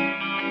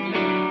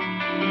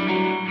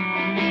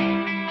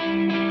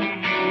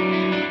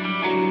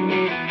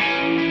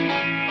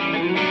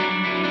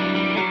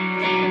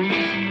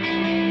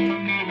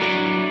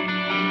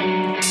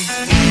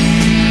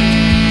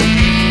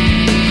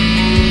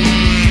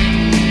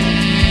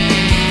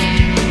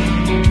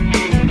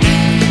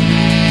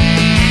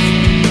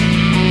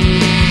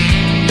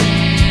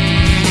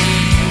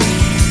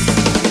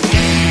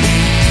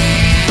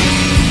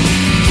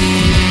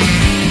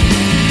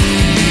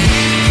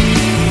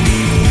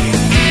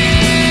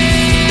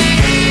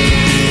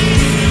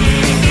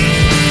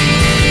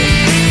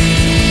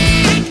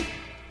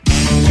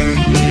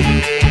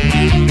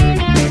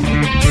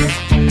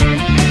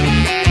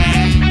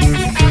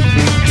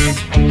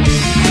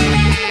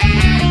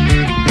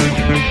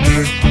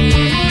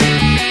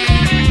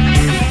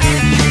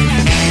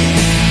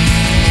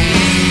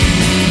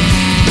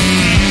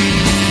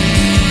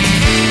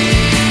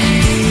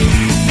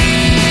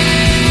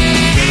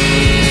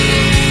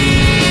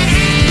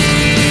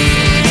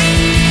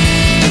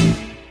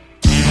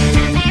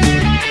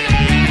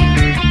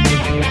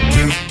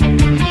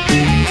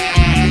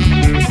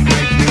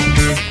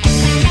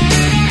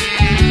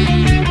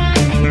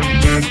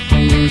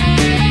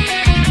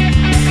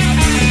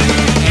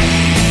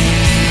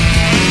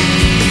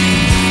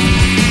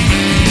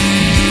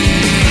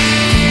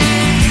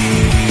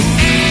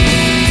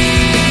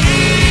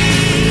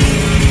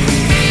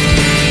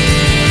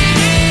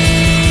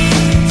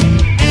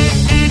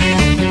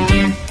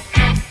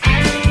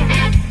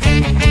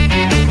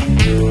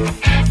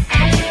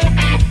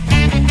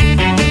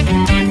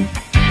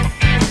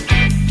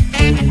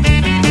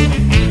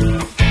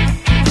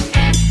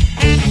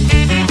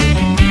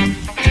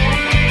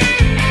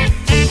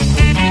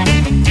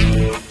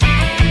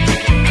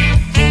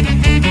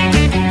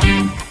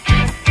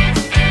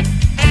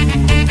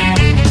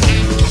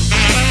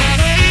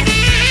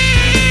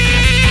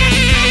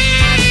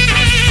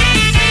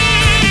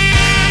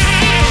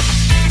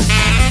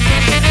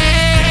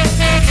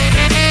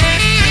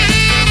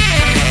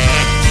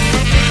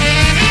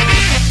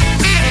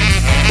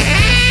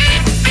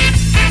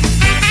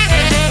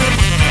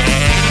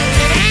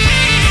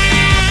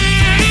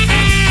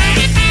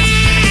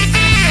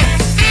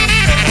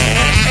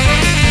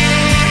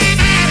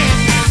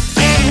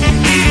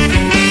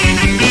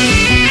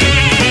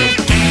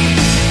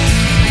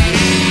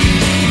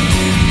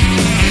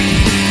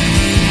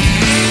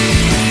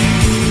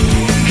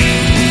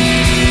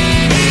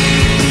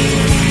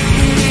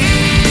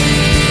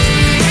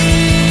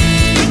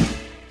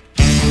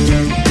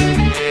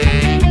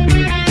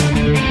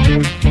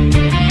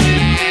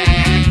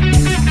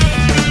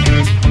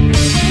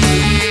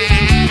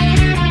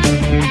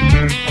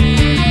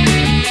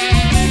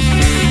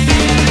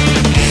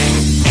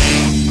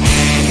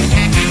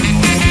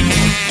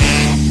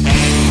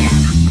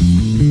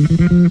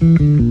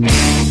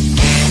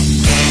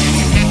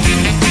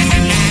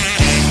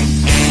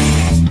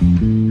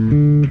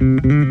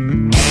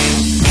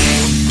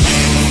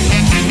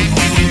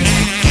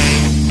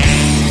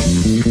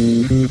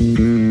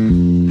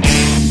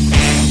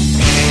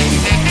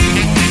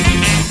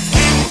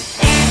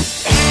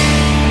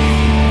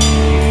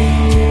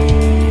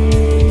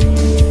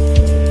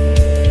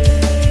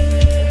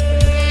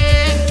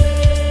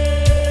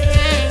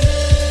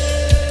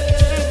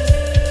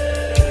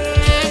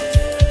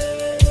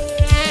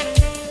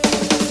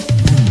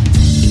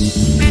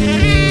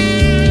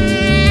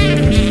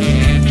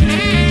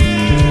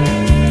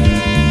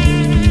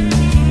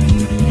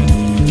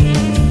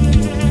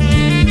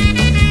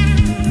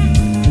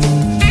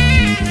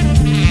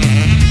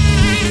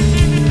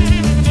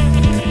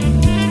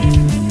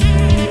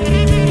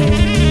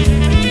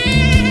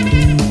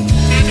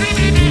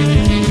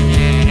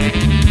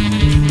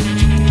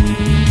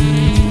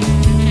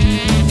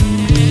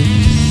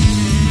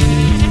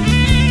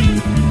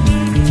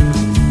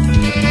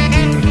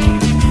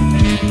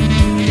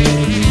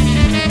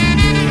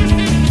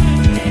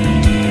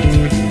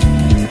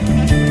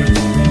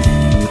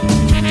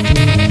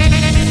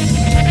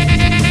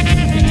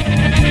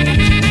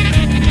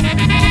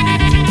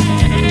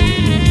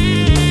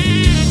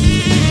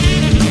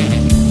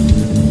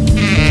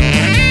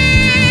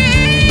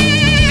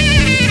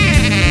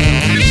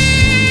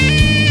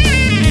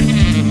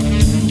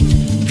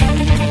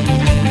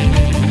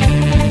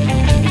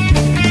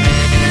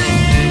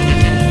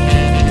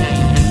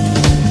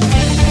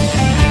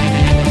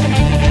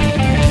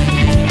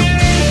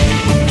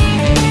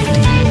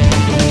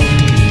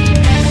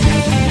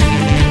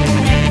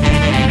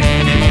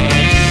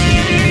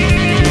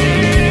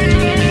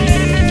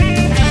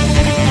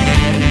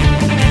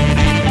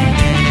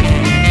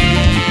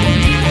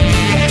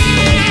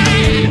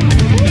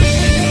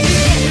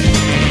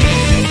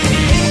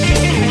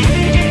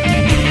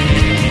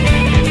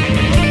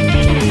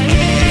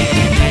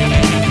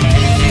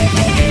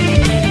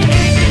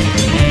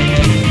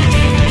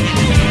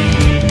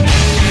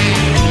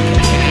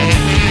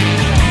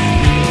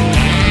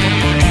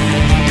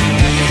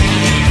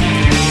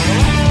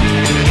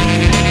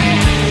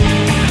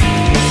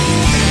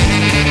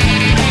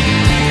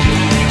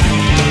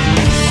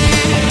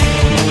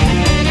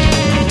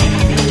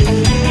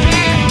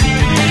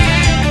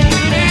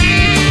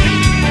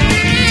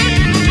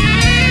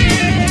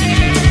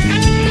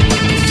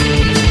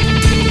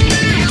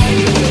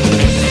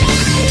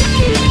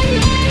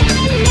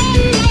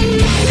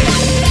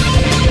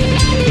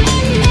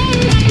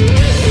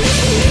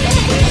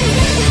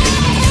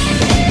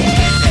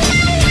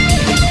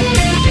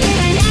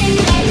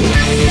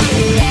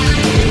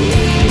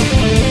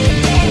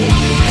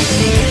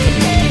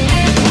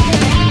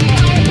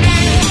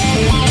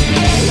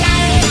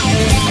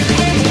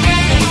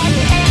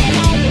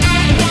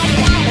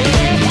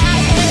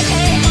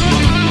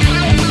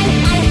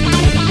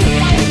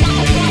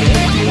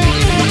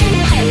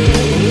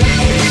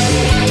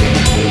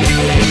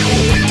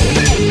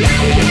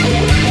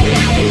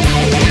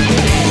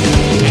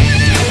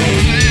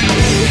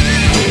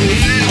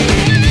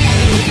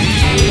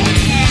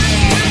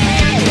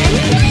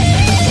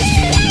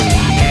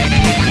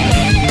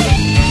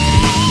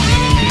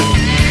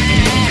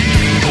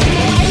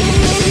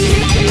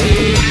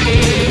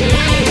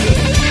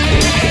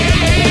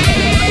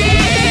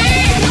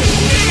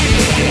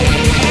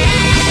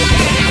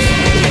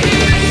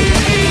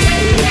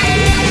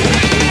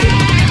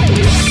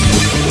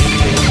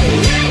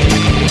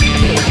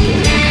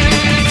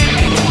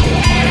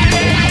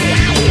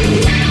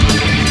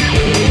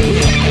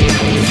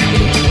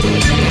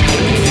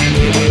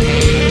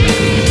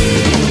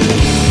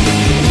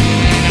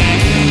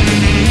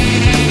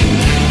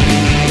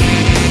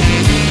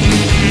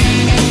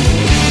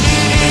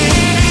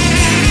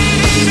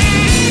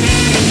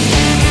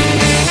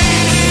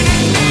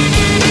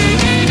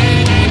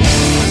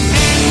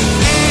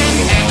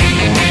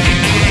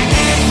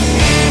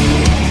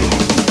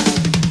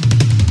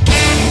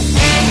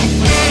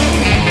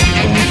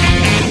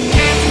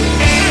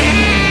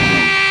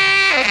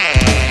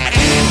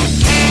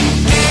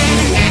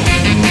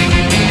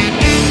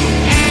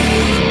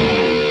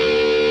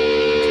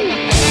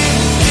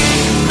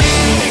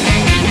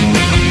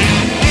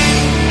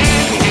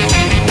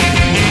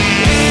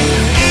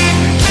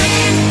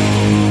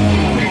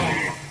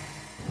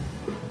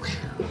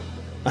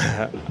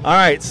All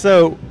right,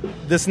 so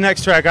this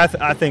next track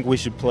I think we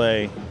should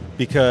play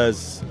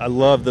because I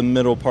love the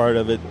middle part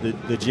of it,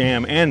 the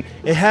jam, and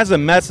it has a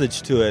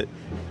message to it.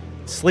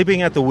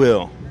 Sleeping at the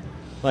Wheel.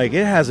 Like,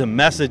 it has a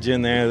message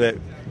in there that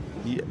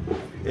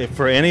if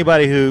for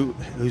anybody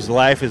whose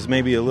life is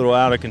maybe a little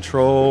out of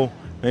control,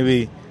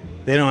 maybe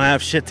they don't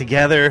have shit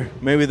together,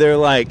 maybe they're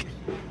like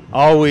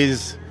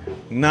always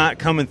not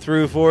coming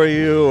through for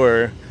you,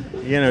 or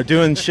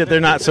doing shit they're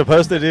not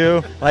supposed to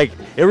do. Like,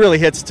 it really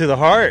hits to the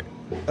heart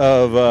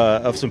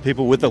of some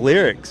people with the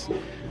lyrics.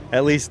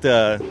 At least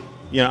I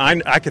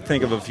could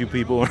think of a few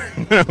people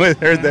when I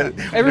heard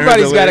that.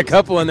 Everybody's got a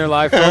couple in their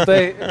life, don't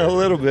they? A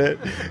little bit,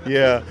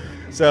 yeah.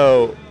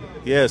 So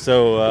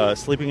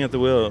Sleeping at the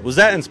Wheel, was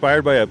that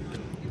inspired by a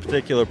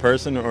particular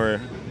person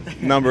or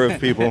number of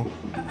people?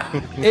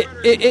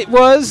 It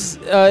was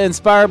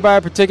inspired by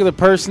a particular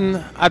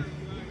person. I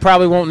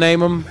probably won't name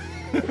him,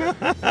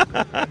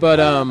 but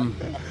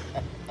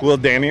Will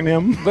Danny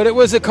him? But it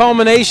was a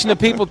culmination of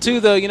people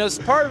too, though.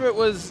 Part of it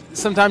was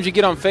sometimes you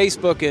get on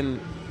Facebook and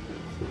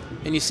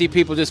you see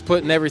people just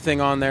putting everything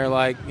on there,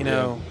 like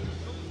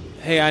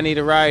hey, I need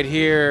a ride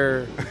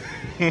here,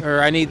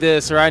 or I need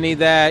this, or I need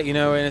that,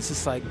 and it's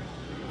just like,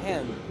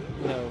 man,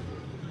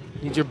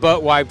 need your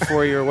butt wiped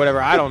for you or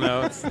whatever. I don't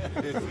know.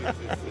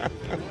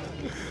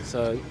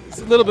 So it's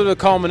a little bit of a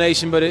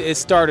culmination, but it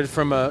started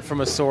from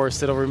a source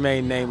that'll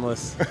remain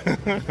nameless.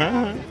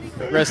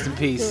 Rest in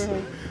peace.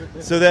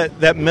 So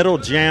that middle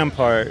jam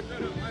part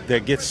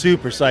that gets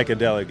super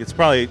psychedelic, it's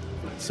probably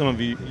some of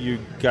you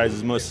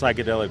guys' most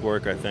psychedelic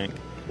work, I think.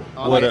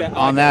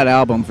 On that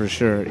album for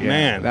sure. Yeah.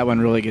 Man, that one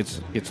really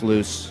gets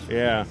loose.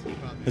 Yeah.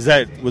 Was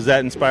that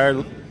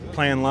inspired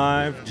playing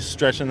live, just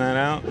stretching that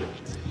out?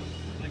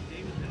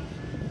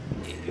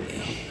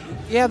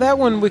 Yeah, that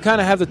one we kind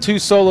of have the two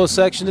solo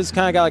sections. It's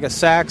kind of got like a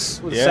sax,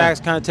 where the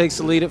sax kind of takes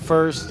the lead at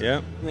first.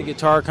 Yeah. And the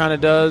guitar kind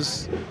of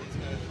does.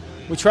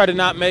 We try to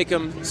not make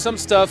them. Some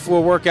stuff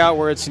will work out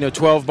where it's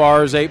 12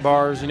 bars, 8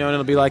 bars, and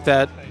it'll be like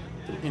that,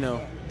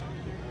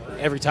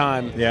 every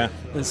time. Yeah.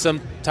 And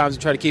sometimes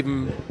we try to keep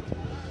them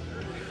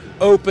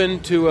open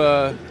to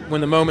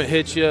when the moment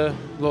hits you,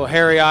 little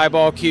hairy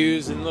eyeball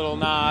cues and little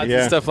nods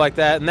and stuff like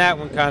that. And that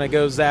one kind of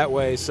goes that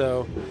way.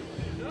 So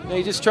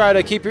you just try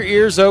to keep your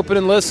ears open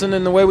and listen.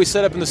 And the way we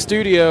set up in the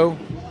studio,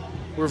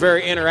 we're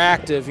very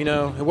interactive.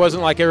 It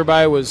wasn't like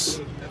everybody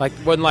was like,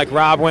 wasn't like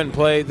Rob went and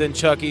played, then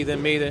Chucky,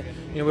 then me. Then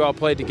we all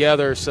played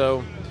together.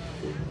 So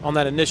on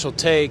that initial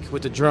take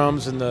with the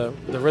drums and the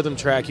rhythm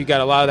track, you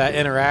got a lot of that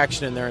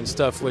interaction in there and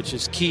stuff, which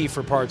is key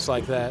for parts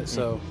like that.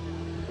 So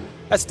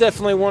that's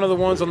definitely one of the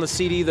ones on the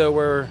CD, though,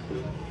 where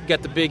you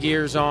got the big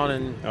ears on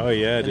and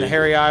the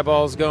hairy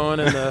eyeballs going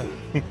and the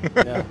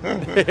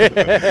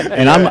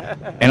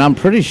and I'm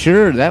pretty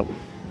sure that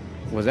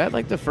was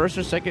like the first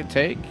or second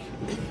take.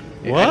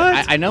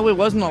 What? I know it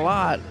wasn't a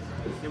lot.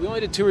 Yeah, we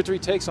only did 2 or 3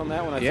 takes on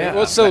that one. I think it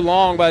was so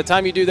long. By the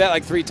time you do that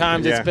like 3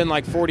 times, it's been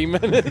like 40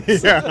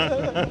 minutes.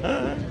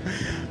 Yeah.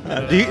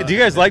 Do you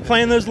guys like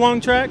playing those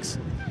long tracks?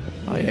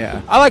 Oh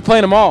yeah, I like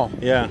playing them all.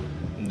 Yeah.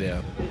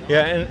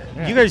 Yeah,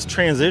 and you guys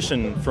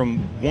transition from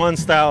one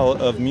style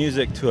of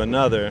music to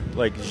another,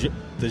 like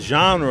the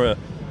genre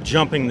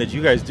jumping that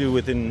you guys do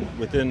within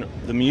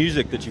the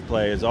music that you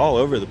play is all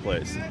over the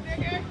place.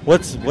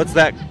 What's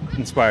that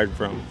inspired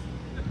from?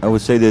 I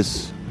would say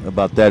this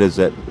about that is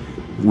that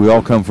we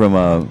all come from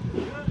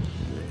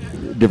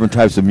different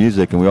types of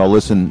music, and we all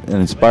listen and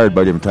inspired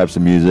by different types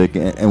of music,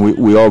 and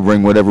we all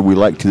bring whatever we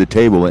like to the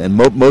table, and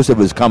most of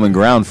it is common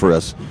ground for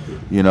us.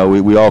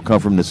 We all come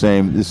from the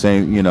same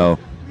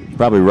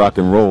probably rock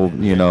and roll,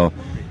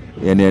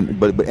 and then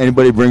but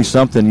anybody brings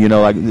something,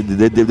 like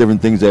the different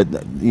things that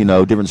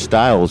different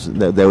styles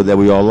that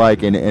we all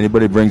like, and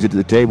anybody brings it to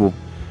the table.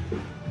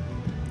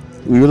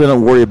 We really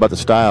don't worry about the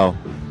style.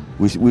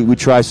 We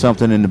try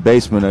something in the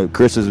basement at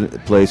Chris's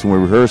place when we're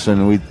rehearsing,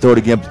 and we throw it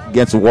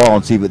against the wall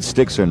and see if it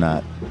sticks or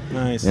not.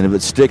 Nice. And if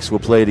it sticks, we'll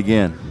play it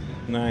again.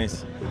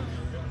 Nice.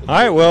 All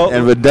right. Well.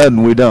 And if it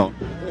doesn't, we don't.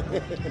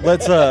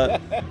 Let's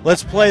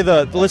play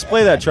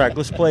that track.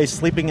 Let's play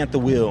 "Sleeping at the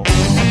Wheel."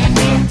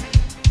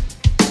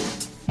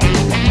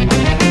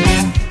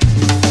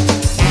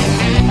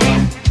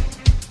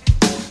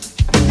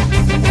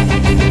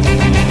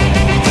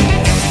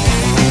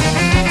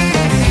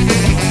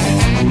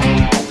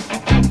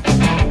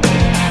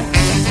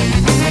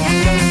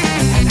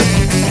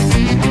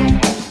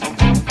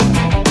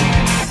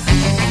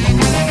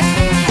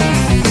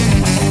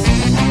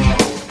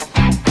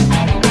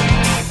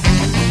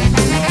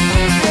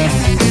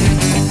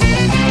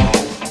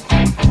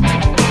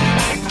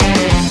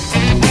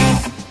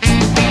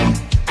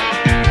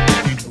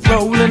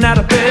 Out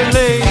of bed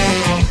late,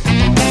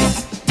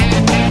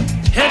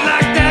 head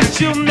like that,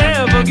 you'll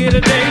never get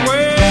a day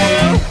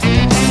well.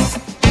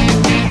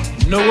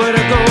 Nowhere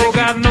to go,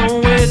 got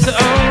nowhere to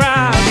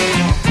arrive.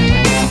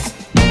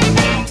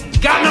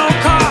 Got no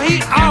car,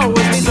 he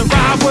always needs to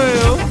ride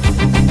well.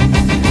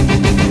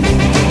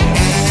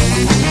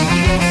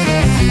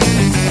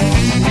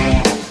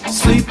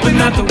 Sleeping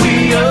at the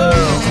wheel,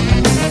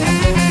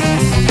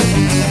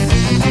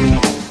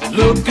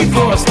 looking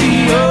for a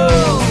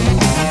steal.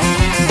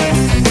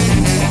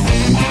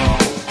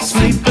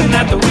 Sleeping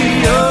at the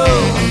wheel.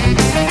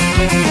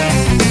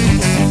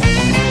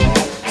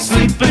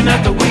 Sleeping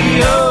at the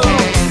wheel.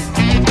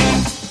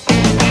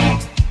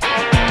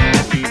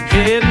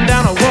 Heading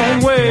down a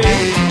wrong way.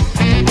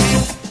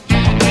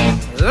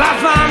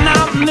 Lifeline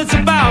out and it's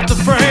about to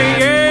fray.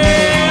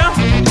 Yeah.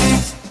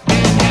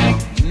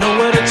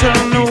 Nowhere to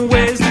turn, no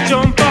ways to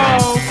jump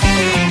off.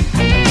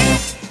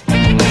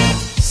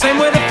 Same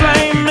way the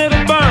flame,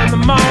 it'll burn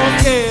them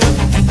off, yeah.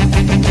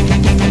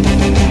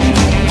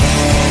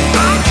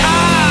 I'm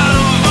tired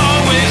of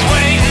always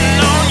waiting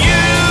on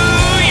you,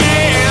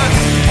 yeah.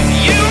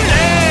 You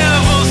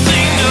never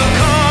seem to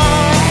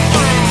come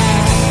through.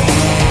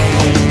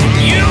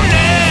 You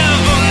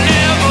never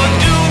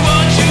do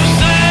what you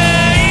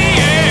say,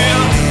 yeah.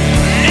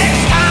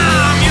 Next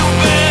time you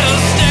better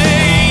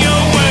stay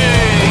away.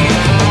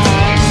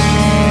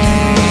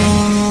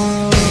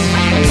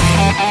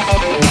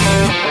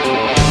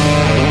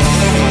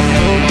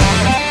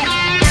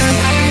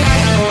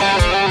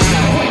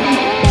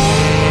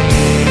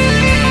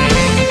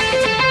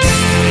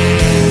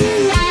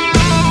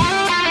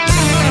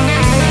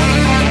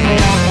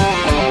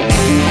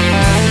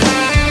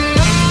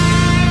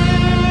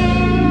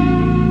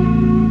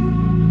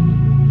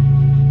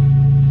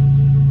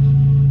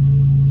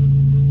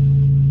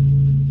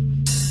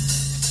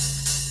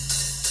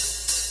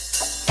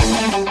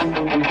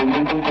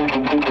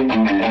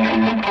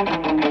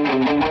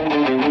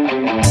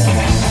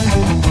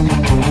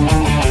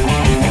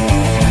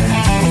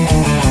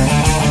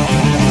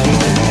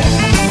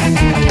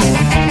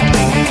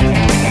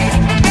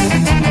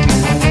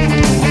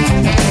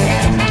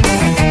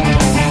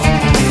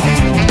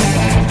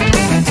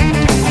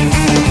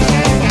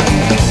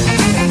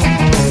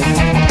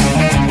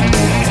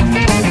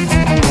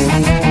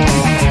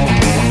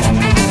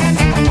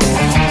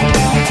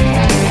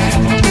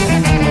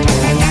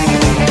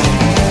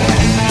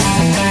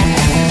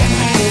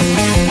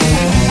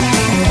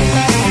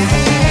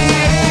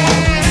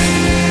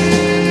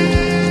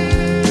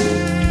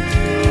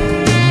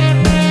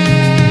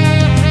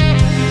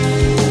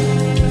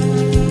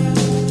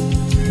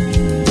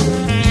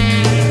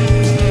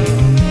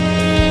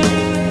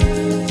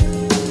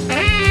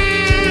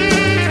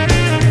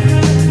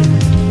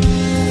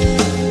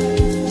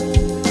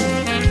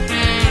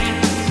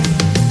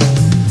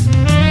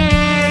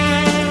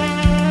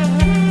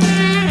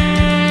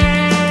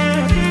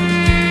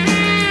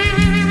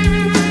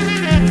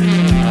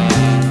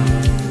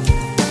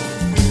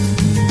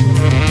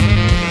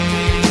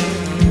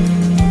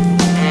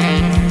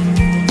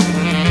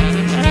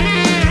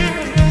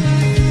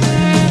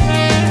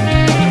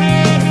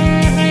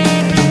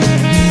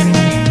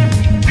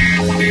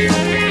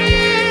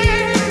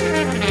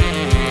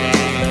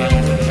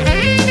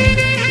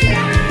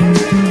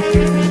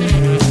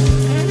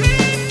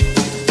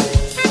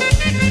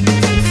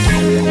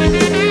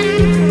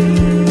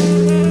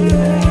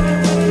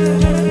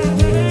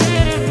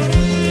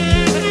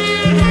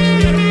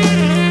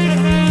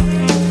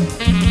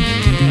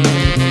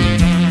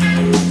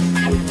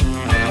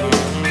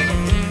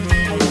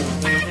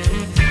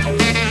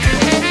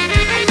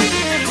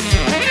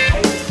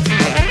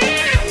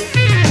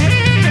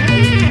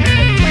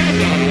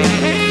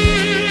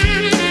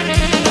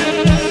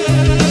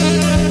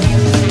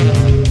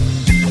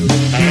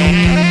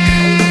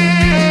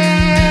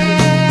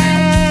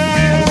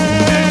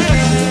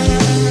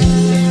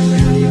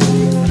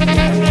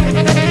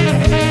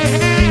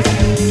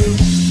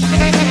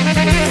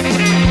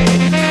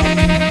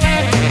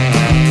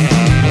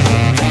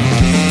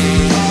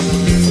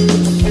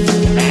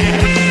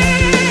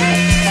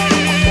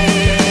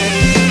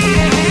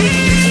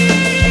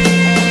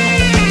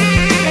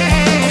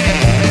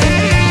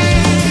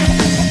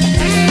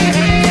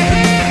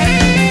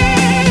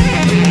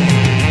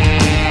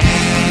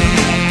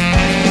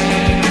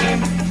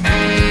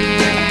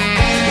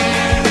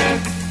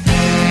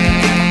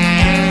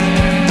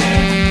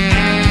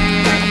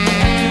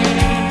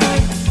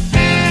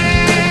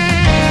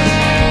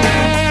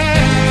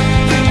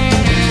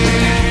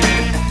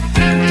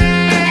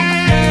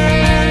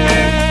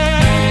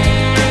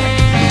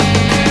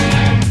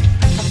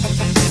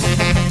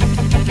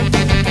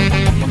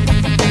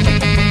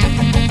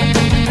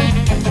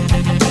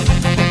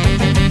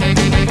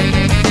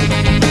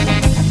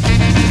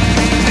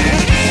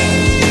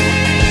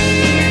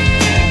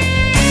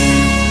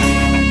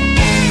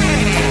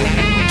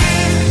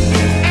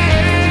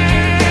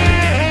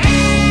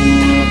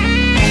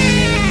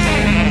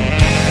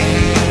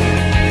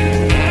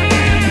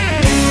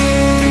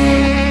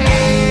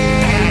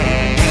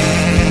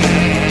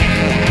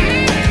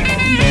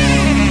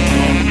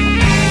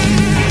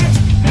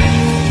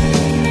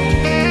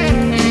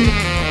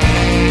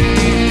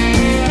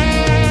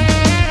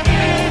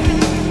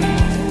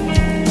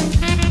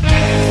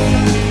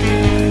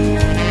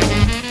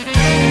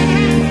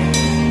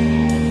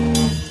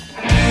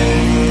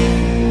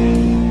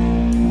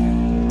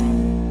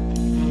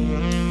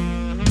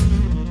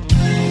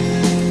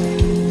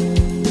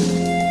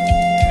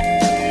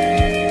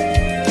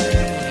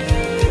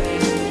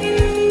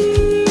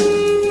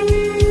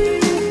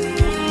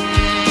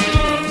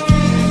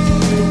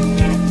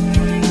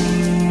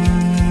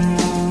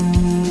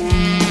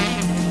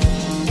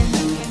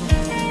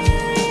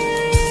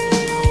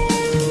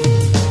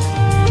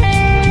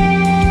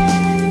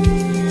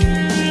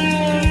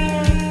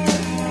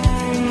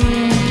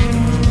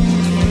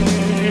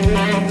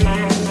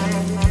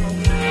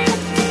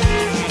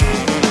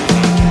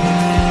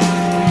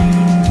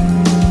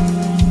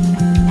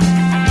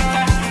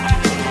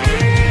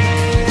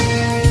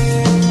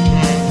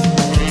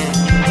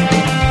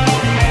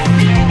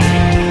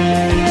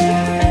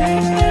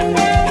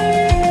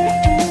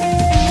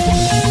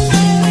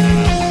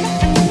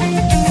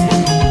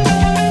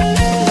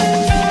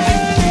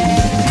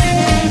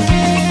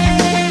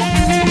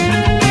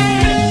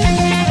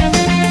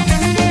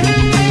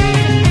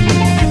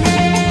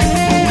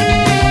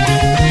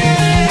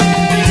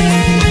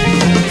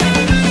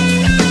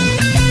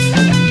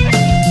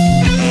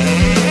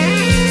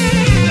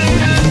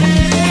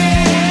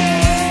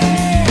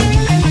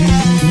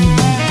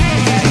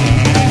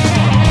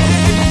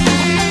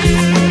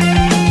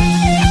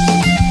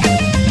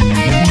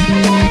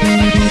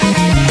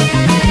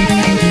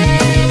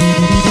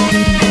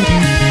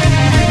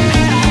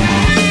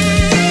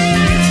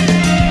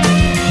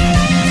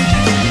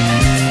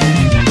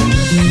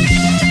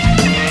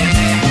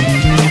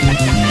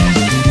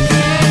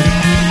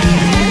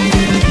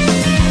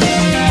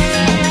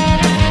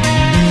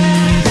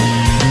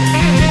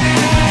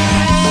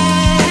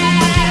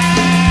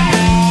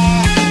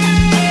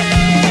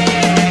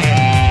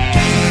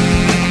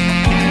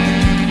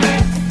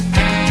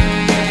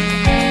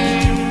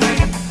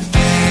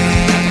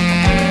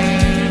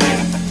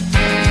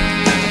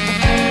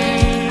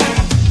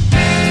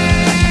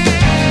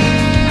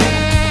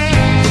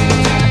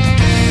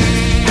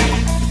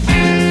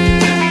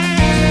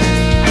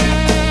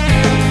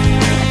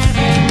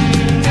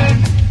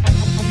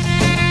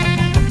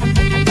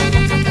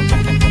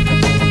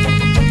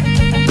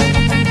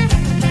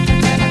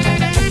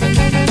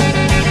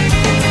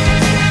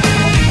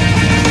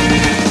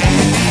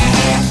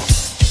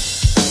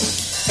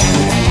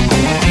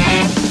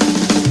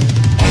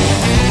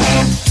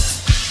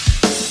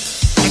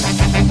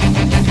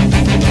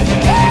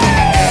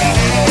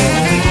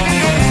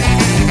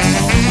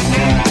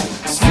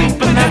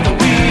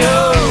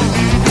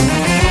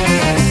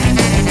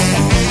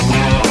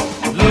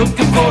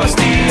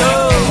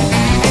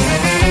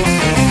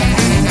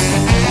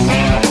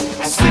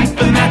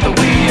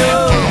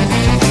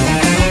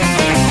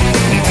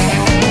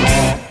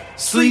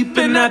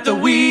 at the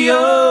wheel.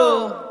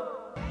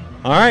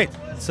 All right,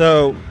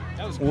 so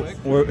That was quick.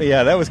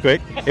 that was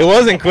quick. It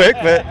wasn't quick,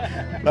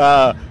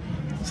 but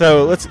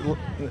so let's.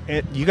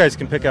 You guys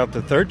can pick out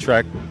the third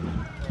track.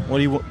 What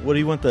do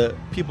you want the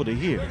people to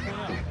hear?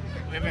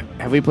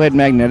 Have we played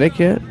Magnetic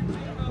yet?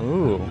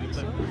 Ooh,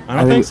 I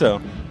don't think so.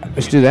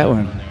 Let's do that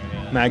one.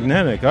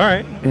 Magnetic. All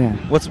right. Yeah.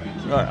 All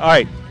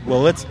right.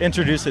 Well, let's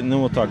introduce it and then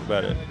we'll talk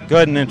about it. Go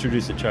ahead and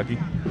introduce it, Chucky.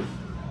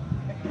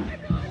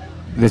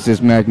 This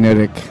is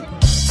Magnetic.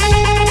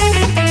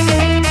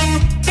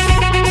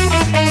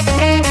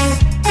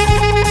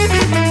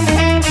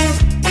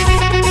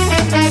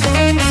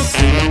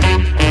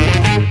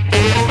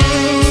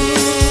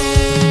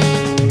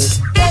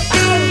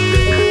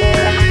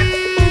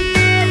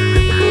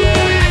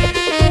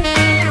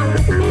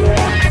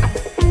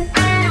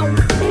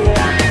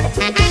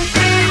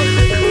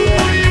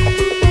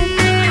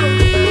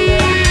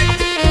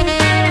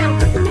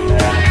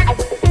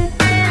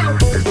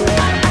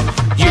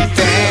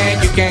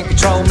 Can't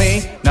control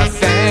me,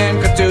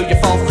 nothing could do you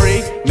for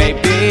free.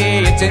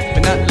 Maybe it's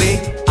infinitely,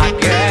 I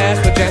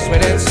guess we'll just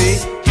wait and see.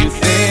 You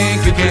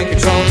think you can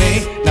control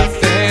me,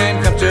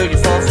 nothing comes to you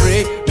for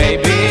free.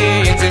 Maybe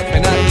it's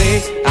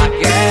infinitely, I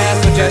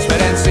guess we'll just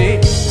wait and see.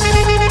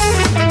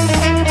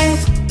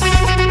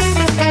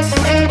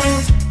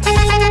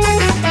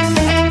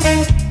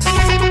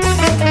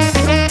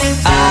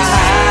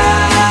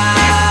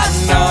 I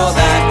know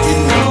that you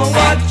know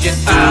what you're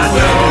doing. I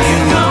know you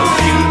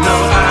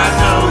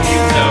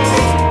know.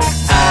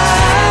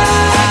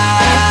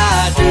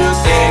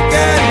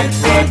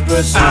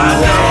 I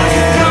know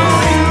you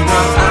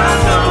know, I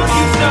know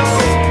you know.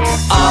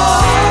 All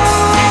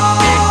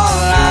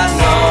I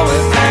know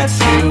is that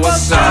you are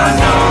so. I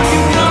know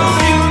you know,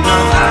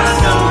 I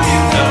know you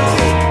know.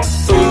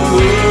 Ooh,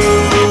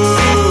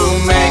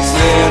 makes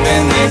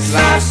living this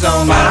life so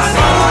much fun.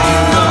 I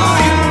know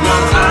you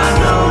know, I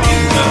know you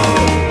know.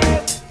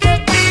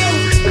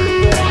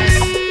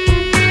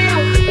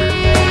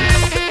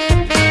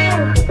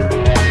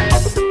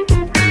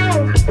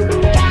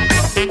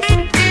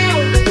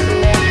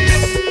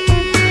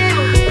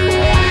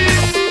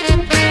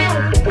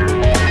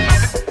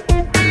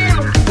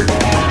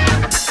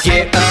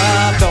 Get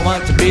up, don't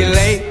want to be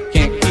late.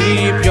 Can't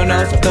keep your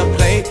nose off the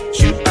plate.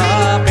 Shoot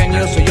up and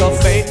you'll see your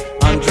fate.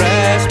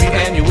 Undress me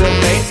and you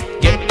will wait.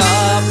 Get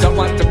up, don't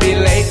want to be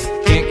late.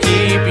 Can't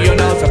keep your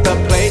nose off the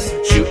plate.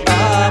 Shoot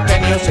up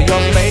and you'll see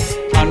your fate.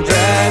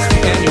 Undress me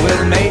and you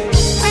will mate.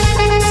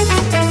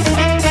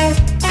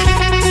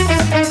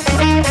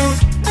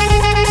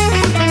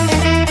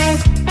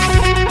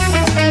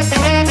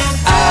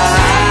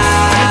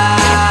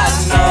 I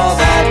know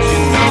that you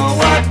know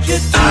what you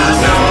do. I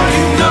know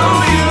you know.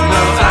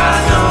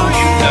 I know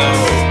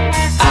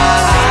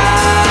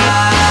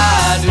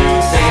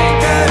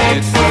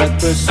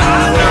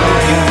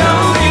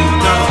you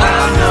know,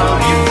 I know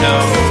you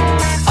know.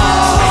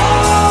 All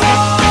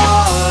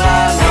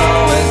I know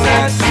is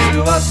that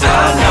you are so. I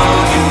know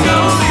you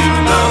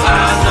know,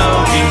 I know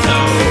you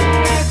know.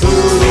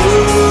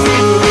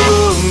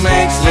 Ooh,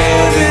 makes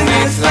living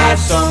this life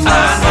so much fun.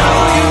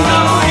 I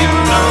know you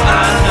know,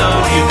 I know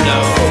you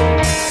know.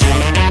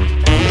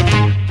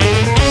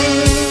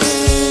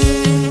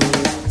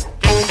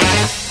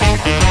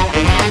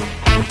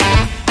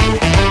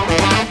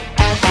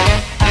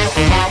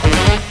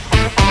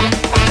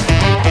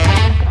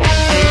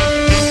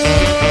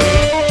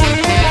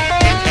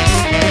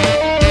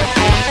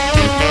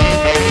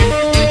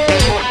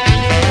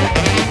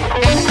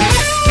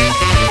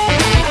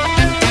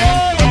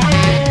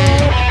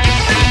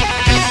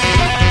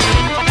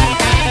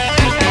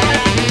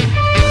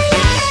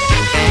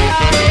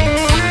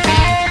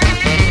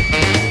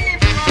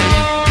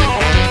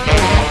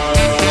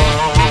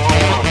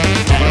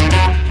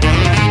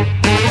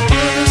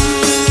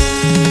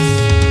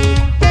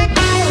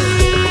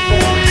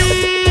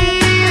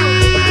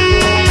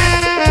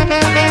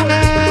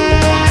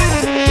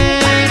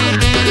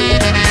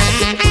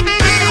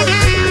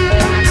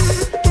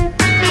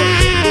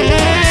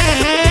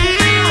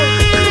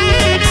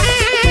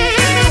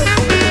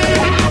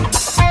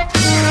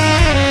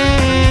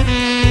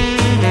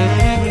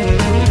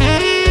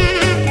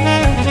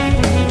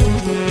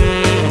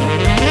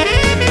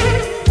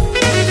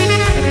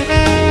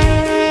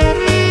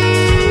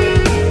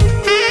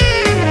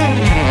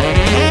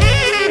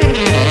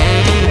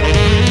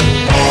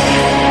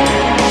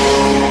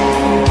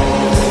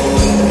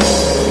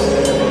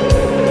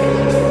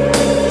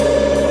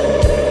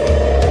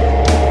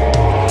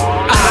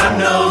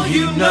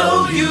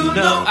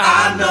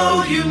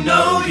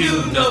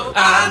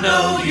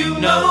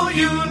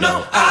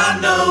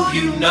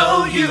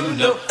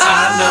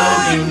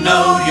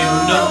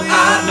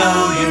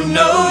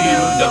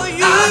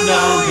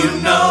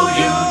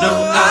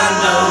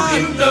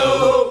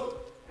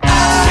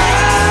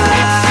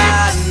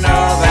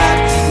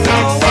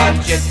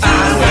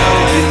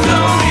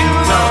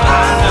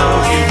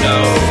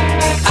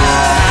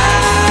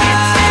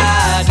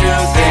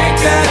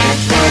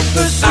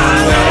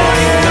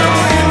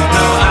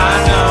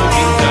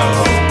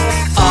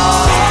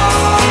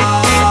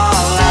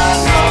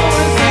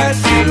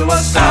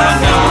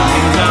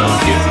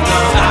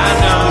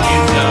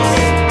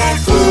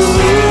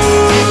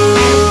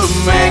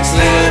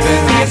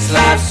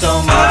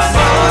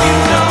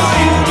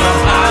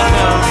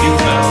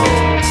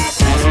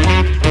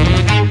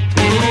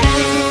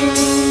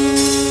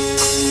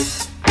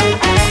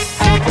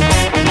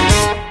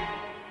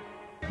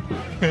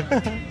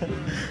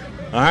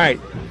 All right.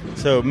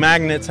 So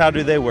magnets, how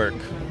do they work?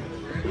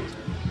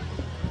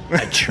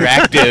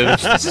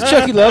 Attractive. This is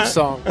Chucky Love's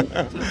song.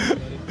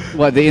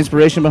 What, the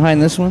inspiration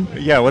behind this one?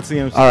 Yeah, what's the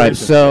inspiration? All right,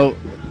 so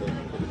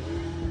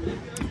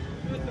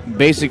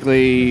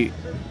basically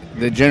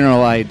the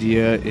general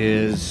idea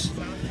is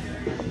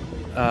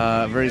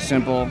very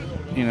simple,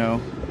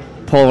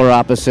 polar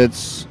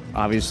opposites,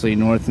 obviously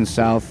north and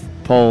south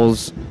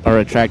poles are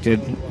attracted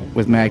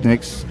with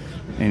magnets.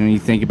 And when you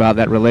think about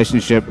that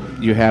relationship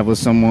you have with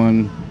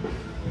someone,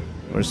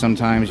 or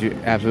sometimes you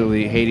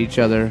absolutely hate each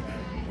other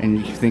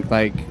and you think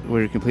like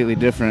we're completely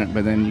different,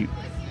 but then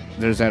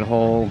there's that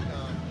whole,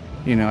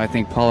 I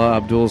think Paula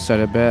Abdul said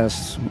it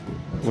best,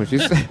 which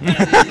is that's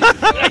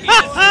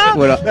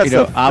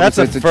a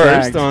opposites first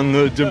attract. on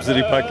the Gym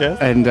City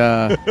podcast. And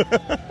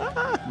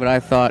but I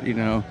thought,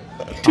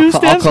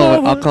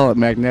 I'll call it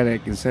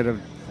magnetic instead of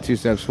 2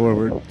 steps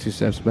forward, 2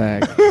 steps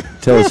back.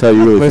 Tell us how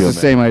you really But feel. it's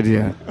the same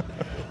idea.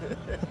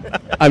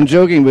 I'm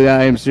joking, but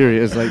I am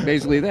serious. Like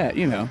basically that,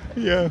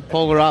 Yeah.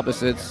 polar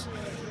opposites,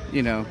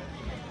 And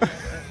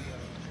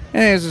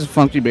it's just a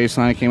funky bass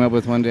line I came up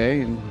with one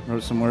day and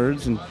wrote some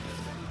words, and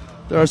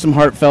there are some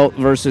heartfelt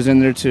verses in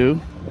there too.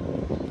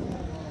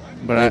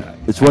 But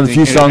It's one of the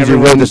few songs you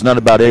wrote that's not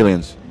about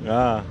aliens.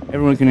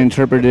 everyone can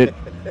interpret it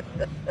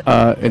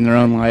in their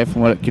own life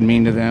and what it can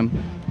mean to them.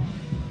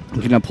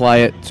 You can apply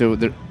it to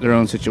their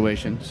own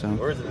situation. So.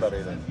 Where is it about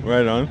aliens?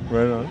 Right on.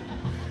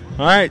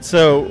 All right,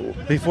 so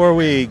before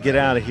we get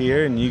out of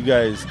here, and you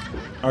guys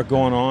are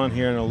going on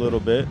here in a little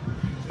bit,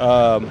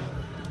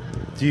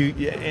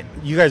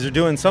 you guys are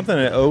doing something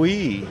at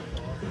OE?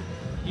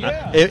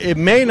 Yeah. It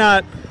may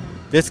not.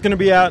 It's going to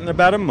be out in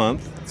about a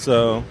month.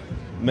 So,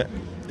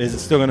 is it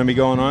still going to be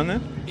going on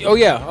then? Oh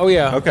yeah.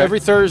 Okay. Every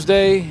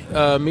Thursday,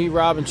 me,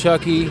 Rob, and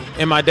Chucky,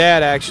 and my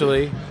dad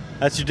actually.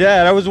 That's your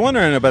dad. I was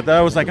wondering about that.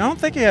 I was like, I don't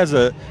think he has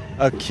a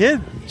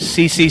kid.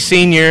 CC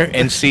Senior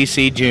and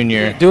CC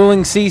Junior.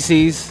 Dueling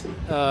CCs.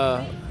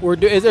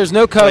 There's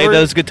no cover. Play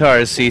those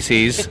guitars,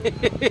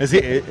 CCs. Is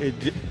he?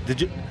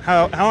 Did you?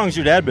 How long's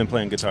your dad been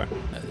playing guitar?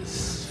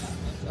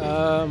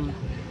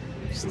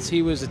 Since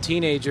he was a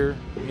teenager,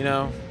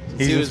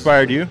 He's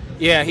inspired you?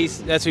 Yeah,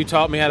 that's who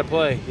taught me how to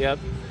play. Yep,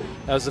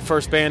 that was the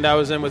first band I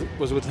was in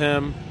was with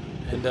him,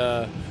 and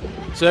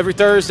so every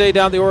Thursday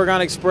down at the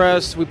Oregon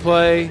Express we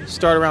play.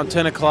 Start around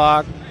 10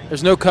 o'clock.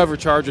 There's no cover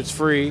charge; it's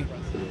free.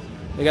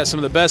 They got some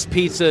of the best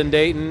pizza in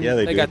Dayton. Yeah,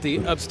 they do. got the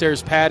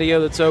upstairs patio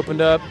that's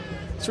opened up.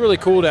 It's really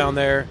cool down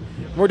there.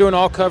 We're doing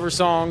all cover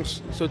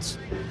songs, so it's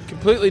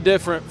completely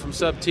different from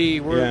Sub T.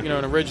 We're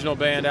an original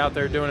band out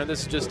there doing it.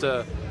 This is just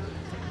a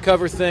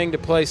cover thing to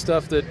play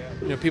stuff that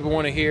people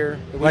want to hear.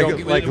 We don't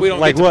get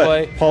to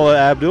play. Paula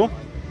Abdul?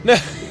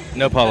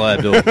 No Paula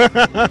Abdul.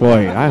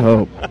 Boy, I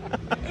hope.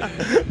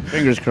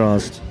 Fingers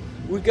crossed.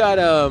 We got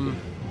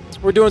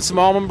we're doing some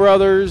Allman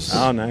Brothers.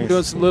 Oh, nice. We're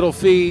doing some Little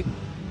Feat.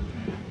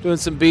 Doing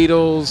some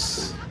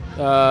Beatles,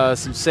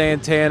 some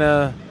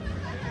Santana,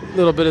 a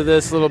little bit of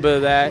this, a little bit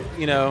of that,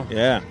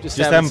 Yeah. Just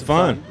having some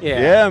fun.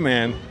 Yeah,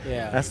 man.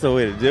 Yeah. That's the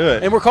way to do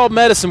it. And we're called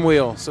Medicine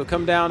Wheel, so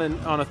come down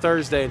on a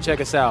Thursday and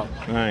check us out.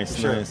 Nice,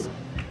 Sure. nice.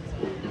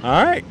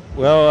 All right.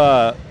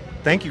 Well,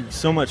 thank you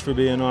so much for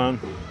being on.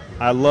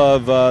 I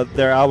love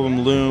their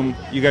album Loom.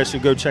 You guys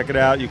should go check it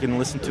out. You can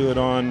listen to it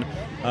on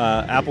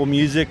Apple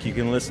Music. You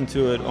can listen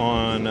to it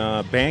on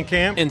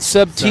Bandcamp. And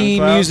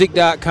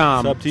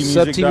subtmusic.com.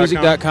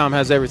 Subtmusic.com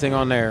has everything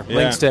on there. Yeah.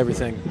 Links to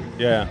everything.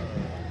 Yeah.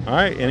 All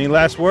right. Any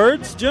last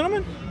words,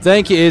 gentlemen?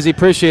 Thank you, Izzy.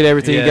 Appreciate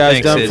everything you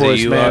guys thanks, done for us,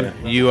 Izzy. man.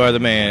 You are the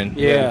man.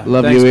 Yeah.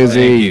 Love Thanks, you, man. Izzy.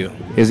 Thank you.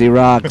 Izzy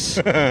rocks.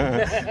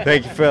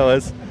 Thank you,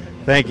 fellas.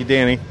 Thank you,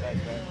 Danny.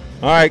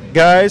 All right,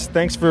 guys,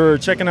 thanks for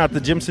checking out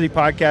the Gym City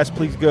Podcast.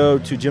 Please go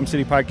to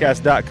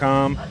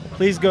gymcitypodcast.com.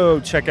 Please go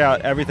check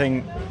out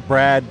everything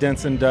Brad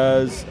Denson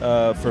does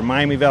for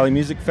Miami Valley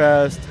Music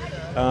Fest.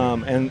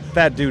 And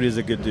that dude is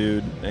a good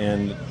dude,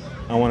 and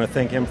I want to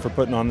thank him for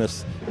putting on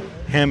this,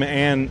 him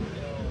and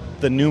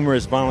the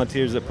numerous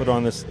volunteers that put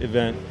on this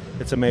event.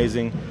 It's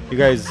amazing. You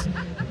guys,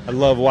 I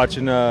love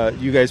watching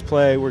you guys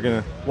play. We're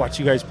going to watch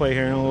you guys play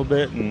here in a little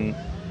bit, and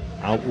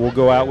we'll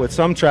go out with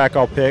some track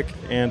I'll pick,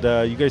 and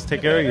you guys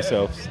take care of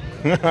yourselves.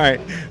 All right,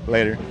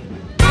 later.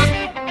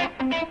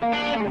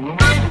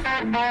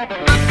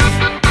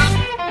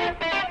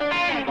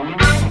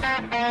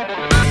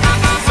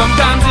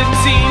 Sometimes it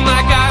seems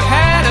like I've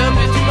had a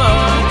bit too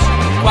much,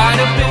 quite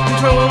a bit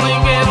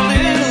controlling and a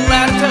little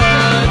out of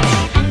touch.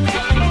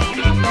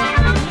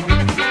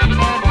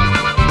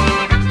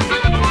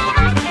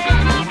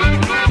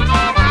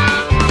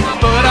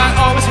 But I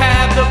always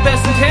have the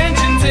best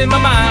intentions in my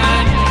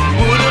mind.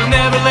 Would have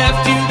never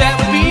left you, that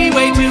would be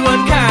way too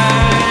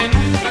unkind.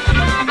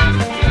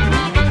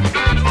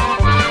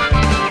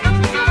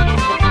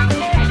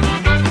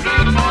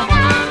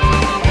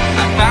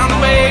 I found a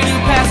way to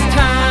pass the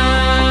time.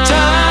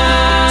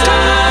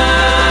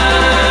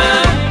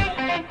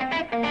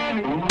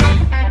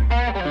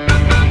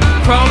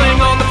 Crawling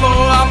on the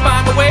floor, I'll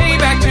find a way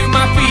back to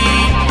my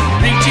feet.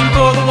 Reaching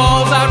for the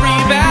walls, I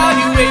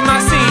reevaluate my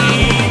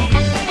scene.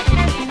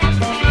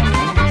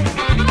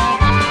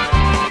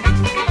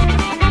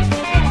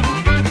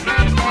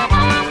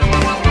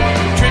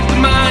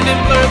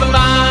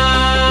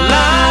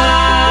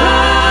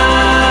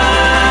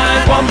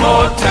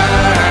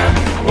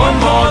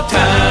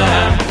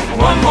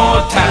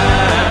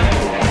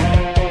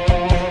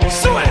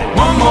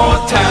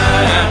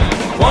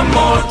 one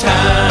more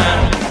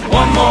time,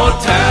 one more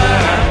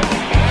time.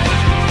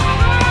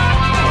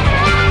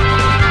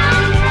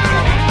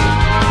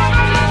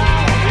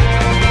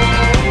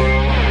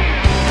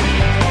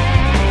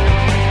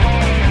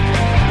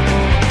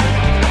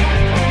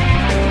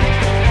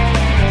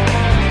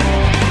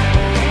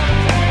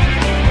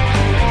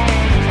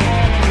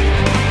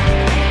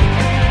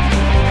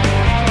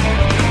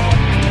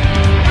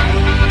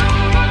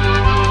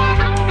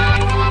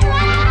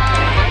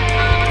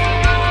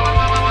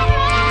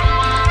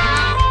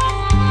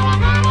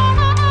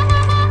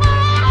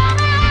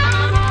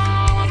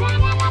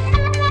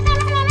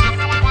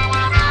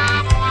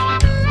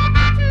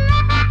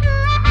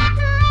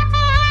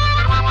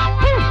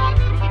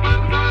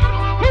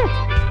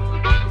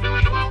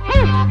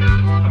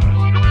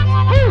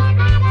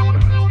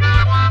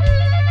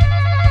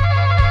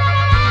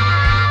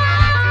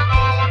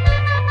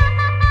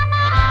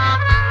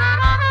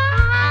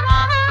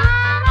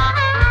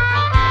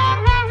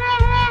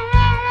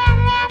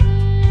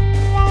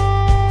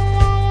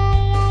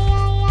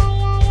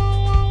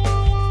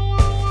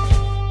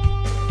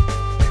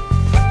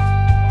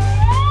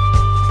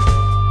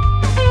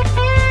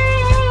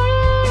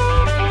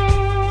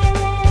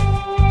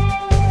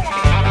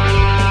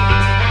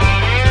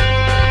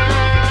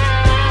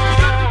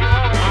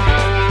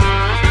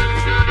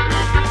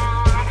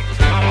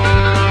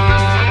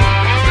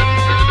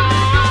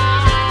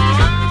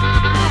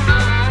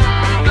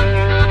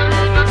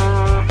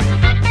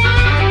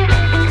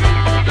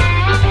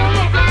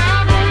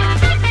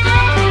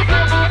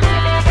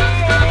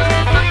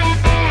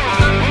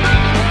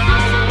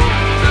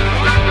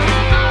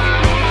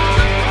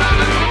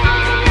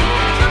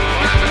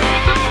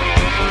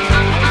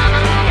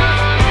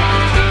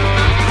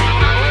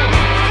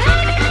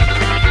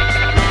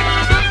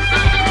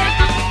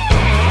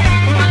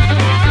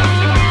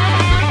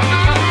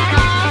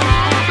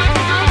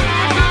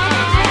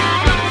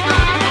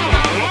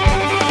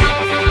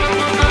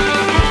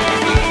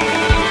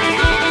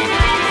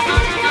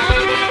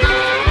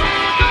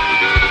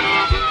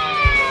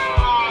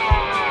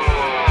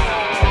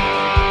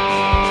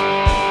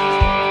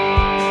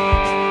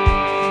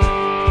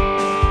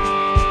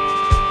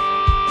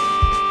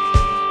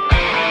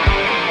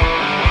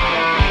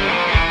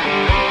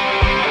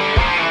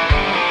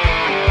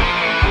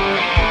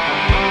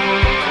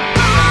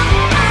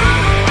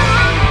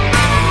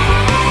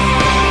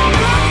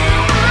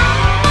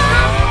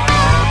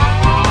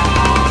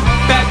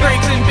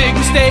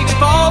 Mistakes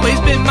have always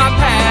been my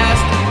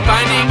past,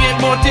 finding it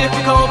more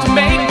difficult to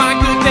make my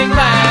good thing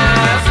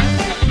last.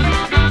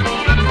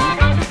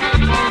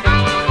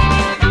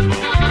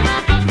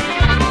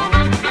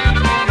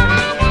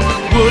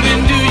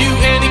 Wouldn't do you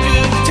any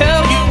good to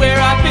tell you where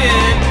I've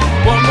been.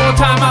 One more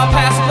time I'll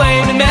pass the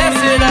blame and mess